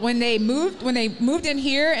 Yeah. But when they moved in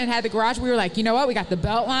here and had the garage, we were like, you know what? We got the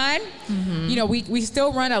belt line. Mm-hmm. We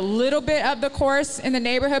still run a little bit of the course in the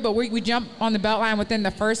neighborhood, but we jump on the belt line within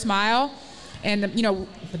the first mile. And,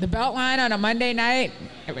 the belt line on a Monday night,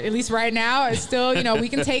 at least right now, is still, we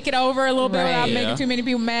can take it over a little bit without making too many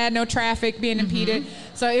people mad, no traffic being impeded.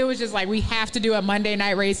 So it was just like, we have to do a Monday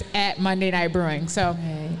night race at Monday Night Brewing. So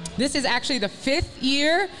This is actually the 5th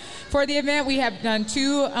year for the event. We have done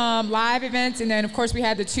 2 live events, and then, of course, we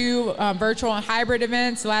had the 2 virtual and hybrid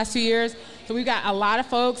events the last 2 years. So we've got a lot of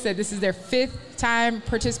folks that this is their 5th time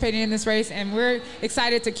participating in this race, and we're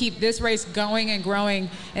excited to keep this race going and growing.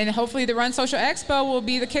 And hopefully the Run Social Expo will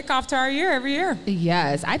be the kickoff to our year every year.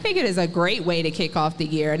 Yes, I think it is a great way to kick off the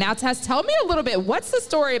year. Now, Tess, tell me a little bit, what's the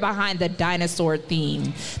story behind the dinosaur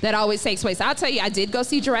theme that always takes place? I'll tell you, I did go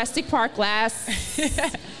see Jurassic Park last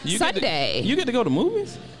Sunday. You get to go to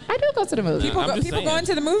movies? I do go to the movies. People going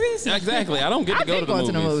to the movies? Exactly. I don't get to go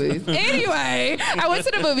to the movies. Anyway, I went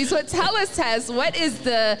to the movies. So tell us, Tess, what is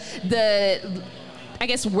the I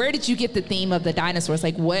guess, where did you get the theme of the dinosaurs?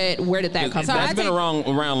 Like, where did that come from? That's been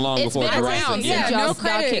around long before Jurassic. Yeah, no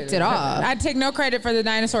credit. Kicked it off. I'd take no credit for the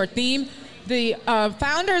dinosaur theme. The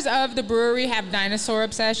founders of the brewery have dinosaur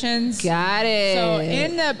obsessions. Got it. So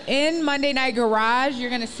in Monday Night Garage, you're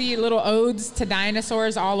going to see little odes to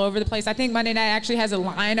dinosaurs all over the place. I think Monday Night actually has a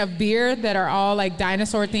line of beer that are all like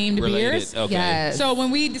dinosaur-themed beers. Okay. Yes. So when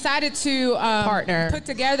we decided to put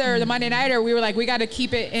together the Monday Nighter, we were like, we got to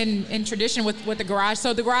keep it in tradition with the Garage.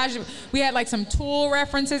 So the Garage, we had like some Tool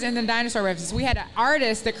references and then dinosaur references. We had an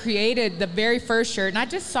artist that created the very first shirt, and I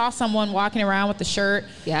just saw someone walking around with the shirt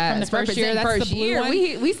from the first year. That's the blue one.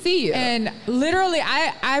 We see you. And literally,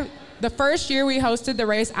 I the first year we hosted the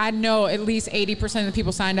race, I know at least 80% of the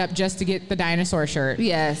people signed up just to get the dinosaur shirt.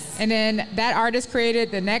 Yes. And then that artist created,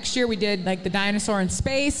 the next year we did like the dinosaur in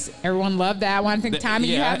space. Everyone loved that one. I think, Tommy,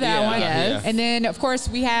 you have that one. Yes. And then, of course,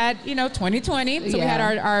 we had, 2020. So we had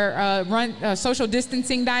our social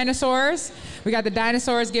distancing dinosaurs. We got the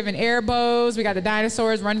dinosaurs giving air bows. We got the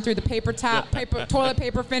dinosaurs running through the toilet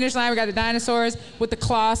paper finish line. We got the dinosaurs with the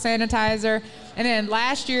claw sanitizer. And then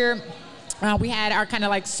last year, we had our kind of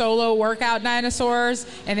like solo workout dinosaurs.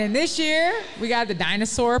 And then this year, we got the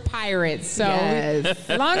dinosaur pirates. So as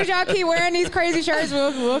long as y'all keep wearing these crazy shirts,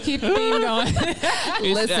 we'll keep the theme going.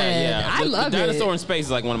 Listen, I love it. The dinosaur in space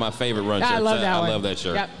is like one of my favorite run shirts. I love that one. I love that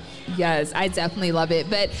shirt. Yep. Yes, I definitely love it.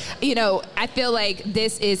 But, I feel like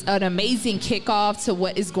this is an amazing kickoff to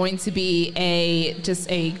what is going to be just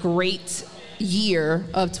a great year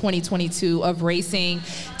of 2022 of racing.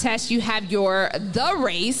 Tess, you have The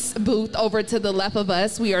Race booth over to the left of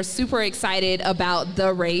us. We are super excited about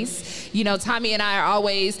The Race. Tommy and I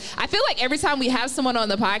I feel like every time we have someone on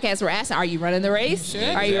the podcast, we're asking, are you running the race?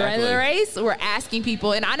 Are you running the race? We're asking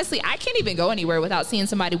people. And honestly, I can't even go anywhere without seeing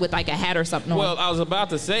somebody with like a hat or something on. Well, I was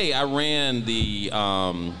about to say, I ran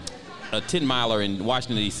a 10-miler in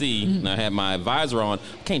Washington, D.C., and I had my visor on.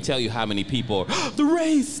 Can't tell you how many people are, the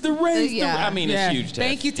race. Yeah. I mean, it's huge, Tess.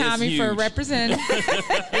 Thank you, Tommy, for representing.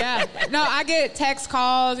 Yeah. No, I get text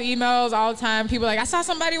calls, emails all the time. People are like, I saw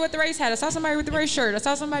somebody with the race hat. I saw somebody with the race shirt. I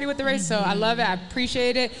saw somebody with the race. So I love it. I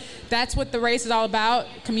appreciate it. That's what the race is all about,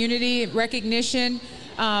 community recognition.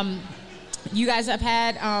 You guys have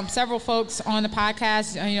had several folks on the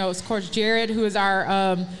podcast. Of course, Jared, who is our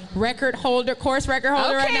course record holder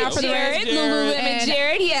right now for the race. Lululemon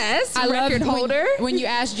Jared, yes, record holder. When you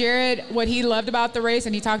asked Jared what he loved about the race,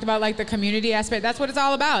 and he talked about like the community aspect, that's what it's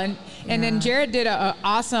all about. And then Jared did an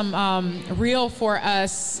awesome reel for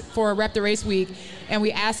us for Rep the Race Week, and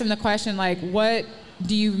we asked him the question like, what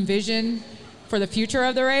do you envision for the future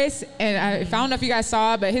of the race? And I don't know if you guys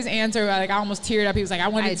saw it, but his answer, like, I almost teared up. He was like, I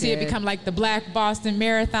wanted to see it become like the Black Boston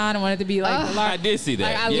Marathon. I wanted it to be like the large. I did see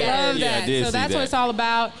that. Like, I love that. I did so see that's that. what it's all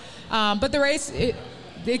about. But the race,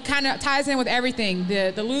 it kind of ties in with everything.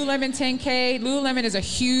 The Lululemon 10K. Lululemon is a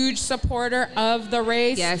huge supporter of the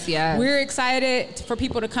race. Yes. We're excited for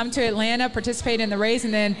people to come to Atlanta, participate in the race,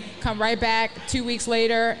 and then come right back 2 weeks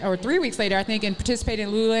later or 3 weeks later, I think, and participate in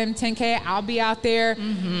Lululemon 10K. I'll be out there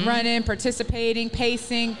running, participating,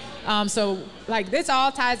 pacing. So like this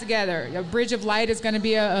all ties together. Bridge of Light is going to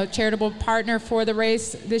be a charitable partner for the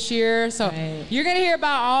race this year. So you're going to hear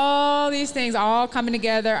about all these things all coming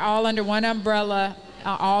together, all under one umbrella.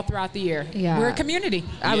 All throughout the year. Yeah. We're a community.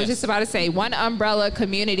 I was just about to say, one umbrella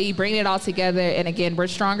community, bring it all together, and again, we're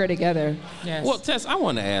stronger together. Yes. Well, Tess, I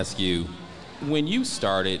want to ask you, when you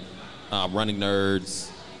started Running Nerds,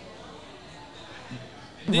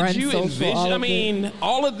 did you envision,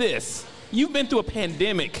 all of this, you've been through a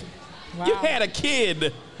pandemic. Wow. You had a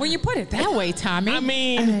kid. When you put it that way, Tommy. I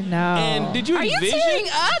mean, I know. And did you Are envision? you tearing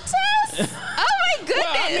up, Tess? Oh my goodness.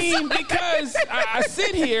 Well, I mean, because I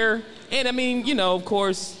sit here, and I mean, of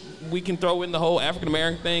course, we can throw in the whole African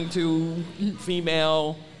American thing to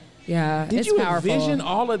female. Yeah, Did it's you powerful. envision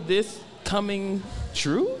all of this coming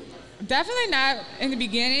true? Definitely not in the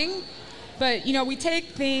beginning, but we take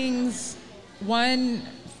things one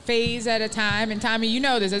phase at a time. And Tommy, you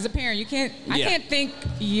know this as a parent. You can't. I can't think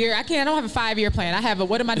year. I don't have a 5-year plan. I have a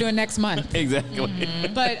what am I doing next month? Exactly.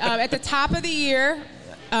 Mm-hmm. But at the top of the year,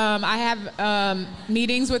 I have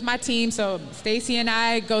meetings with my team. So Stacy and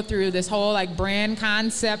I go through this whole like brand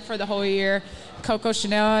concept for the whole year. Coco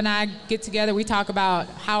Chanel and I get together. We talk about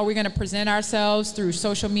how we're going to present ourselves through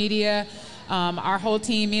social media. Our whole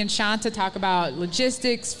team, me and Shanta, talk about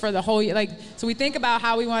logistics for the whole year. Like, so we think about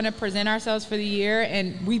how we want to present ourselves for the year,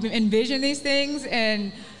 and we envision these things,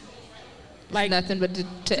 and like nothing but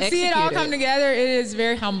to see it all come together. It is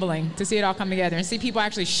very humbling to see it all come together and see people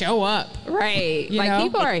actually show up. Right, you like know?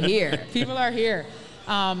 people are here. People are here.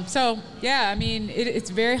 So yeah, I mean, it's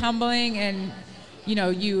very humbling, and you know,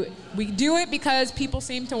 we do it because people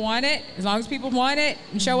seem to want it. As long as people want it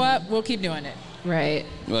and show up, we'll keep doing it. Right.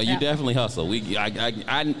 Well, you definitely hustle.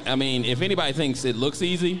 I mean, if anybody thinks it looks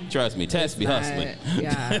easy, trust me, Tess be hustling.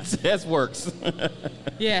 Yeah. Tess works.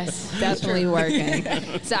 Yes. Definitely working.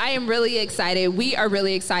 So I am really excited. We are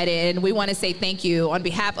really excited, and we want to say thank you on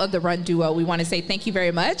behalf of the Run Duo. We want to say thank you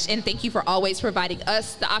very much, and thank you for always providing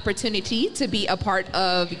us the opportunity to be a part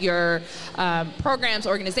of your programs,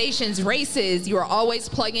 organizations, races. You are always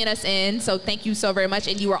plugging us in, so thank you so very much.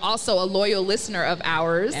 And you are also a loyal listener of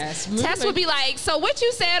ours. Absolutely. Tess would be like, so what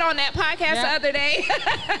you said on that podcast the other day?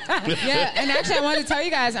 Yeah, and actually I wanted to tell you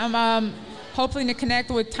guys, I'm hoping to connect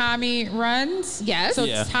with Tommy Runs. Yes. So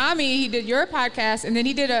Tommy, he did your podcast, and then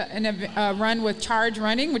he did a run with Charge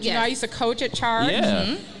Running, which you know I used to coach at Charge. Yeah.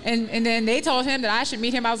 Mm-hmm. And then they told him that I should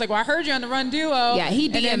meet him. I was like, well, I heard you on the Run Duo. Yeah, he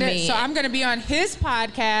DM'd me. So I'm going to be on his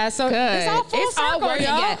podcast. So it's all full circle, working.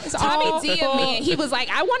 y'all. Yeah. Tommy DM'd me, and he was like,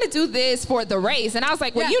 I want to do this for the race. And I was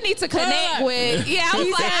like, well, you need to connect with. Yeah, I was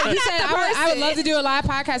he said I would love to do a live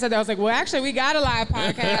podcast. I was like, well, actually, we got a live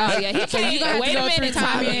podcast. Oh, yeah. He can't. Wait a minute,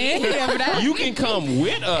 Tommy. You can come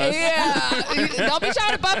with us. Yeah. Don't be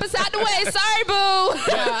trying to bump us out the way. Sorry, boo.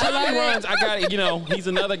 Tommy Runs, I got it. You know, he's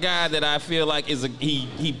another guy that I feel like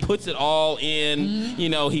he puts it all in. Mm-hmm. You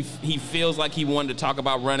know, he feels like he wanted to talk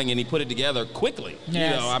about running, and he put it together quickly.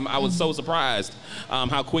 Yes. You know, I was so surprised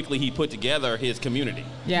how quickly he put together his community.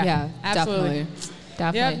 Yeah, absolutely.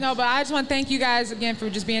 Definitely. Yeah, no, but I just want to thank you guys again for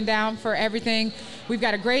just being down for everything. We've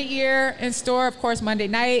got a great year in store. Of course, Monday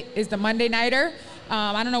night is the Monday Nighter.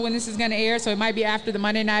 I don't know when this is going to air, so it might be after the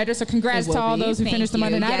Monday Nighter. So congrats to all those who finished the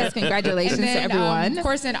Monday Nighter. Yes, congratulations then, to everyone. Of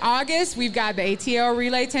course, in August, we've got the ATL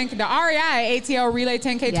Relay 10K, the REI ATL Relay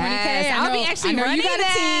 10K, 20K. I'll be actually running you got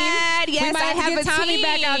that. a team. Yes, we might I have get a Tommy team.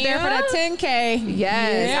 back out there for that 10K. Yes.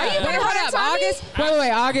 Yeah. Are you Wait, gonna hold run up. Tommy? August?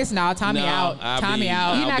 Wait, August? No, Tommy out. Tommy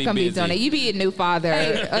out. You're not going to be doing it. You be a new father,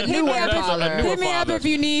 a new father. Hit me up if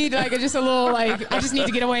you need just a little I just need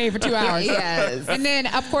to get away for 2 hours. Yes. And then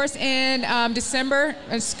of course in December,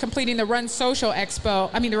 it's completing the Run Social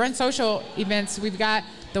Expo. The Run Social events. We've got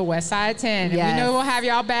the West Side 10. Yes. And we know we'll have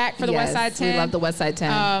y'all back for the West Side 10. We love the West Side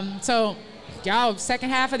 10. So y'all,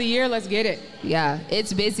 second half of the year, let's get it. Yeah,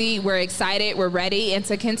 it's busy. We're excited. We're ready. And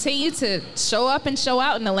to continue to show up and show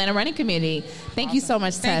out in the Atlanta running community. Thank you so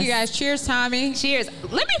much, Tess. Thank you, guys. Cheers, Tommy. Cheers.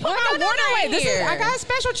 Let me put my water right here. I got a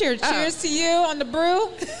special cheers. Cheers to you on the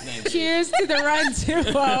brew. Cheers to the Run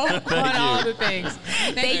Duo on all the things.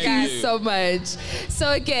 Thank you so much.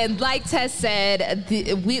 So again, like Tess said,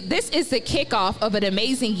 this is the kickoff of an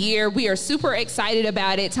amazing year. We are super excited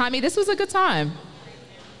about it. Tommy, this was a good time.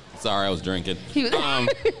 Sorry, I was drinking.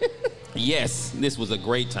 Yes, this was a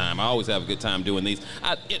great time. I always have a good time doing these.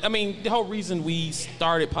 The whole reason we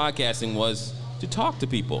started podcasting was to talk to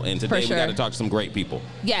people, and today we got to talk to some great people.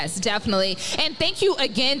 Yes, definitely. And thank you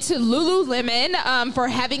again to Lululemon for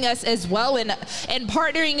having us as well and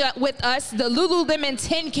partnering with us. The Lululemon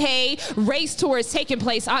 10K race tour is taking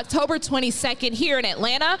place October 22nd here in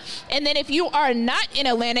Atlanta. And then if you are not in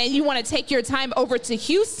Atlanta and you want to take your time over to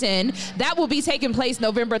Houston, that will be taking place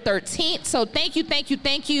November 13th. So thank you.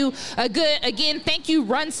 Thank you,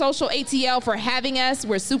 Run Social ATL, for having us.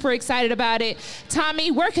 We're super excited about it. Tommy,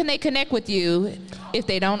 where can they connect with you if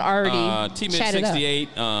they don't already chat it up?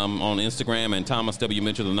 T-Mid68 on Instagram, and Thomas W.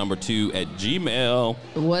 Mitchell, the number 2 at Gmail.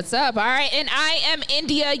 What's up? All right. And I am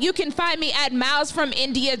India. You can find me at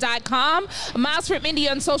milesfromindia.com, Miles from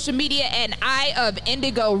India on social media, and I of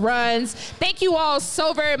Indigo Runs. Thank you all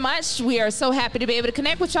so very much. We are so happy to be able to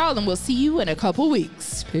connect with y'all, and we'll see you in a couple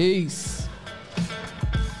weeks. Peace.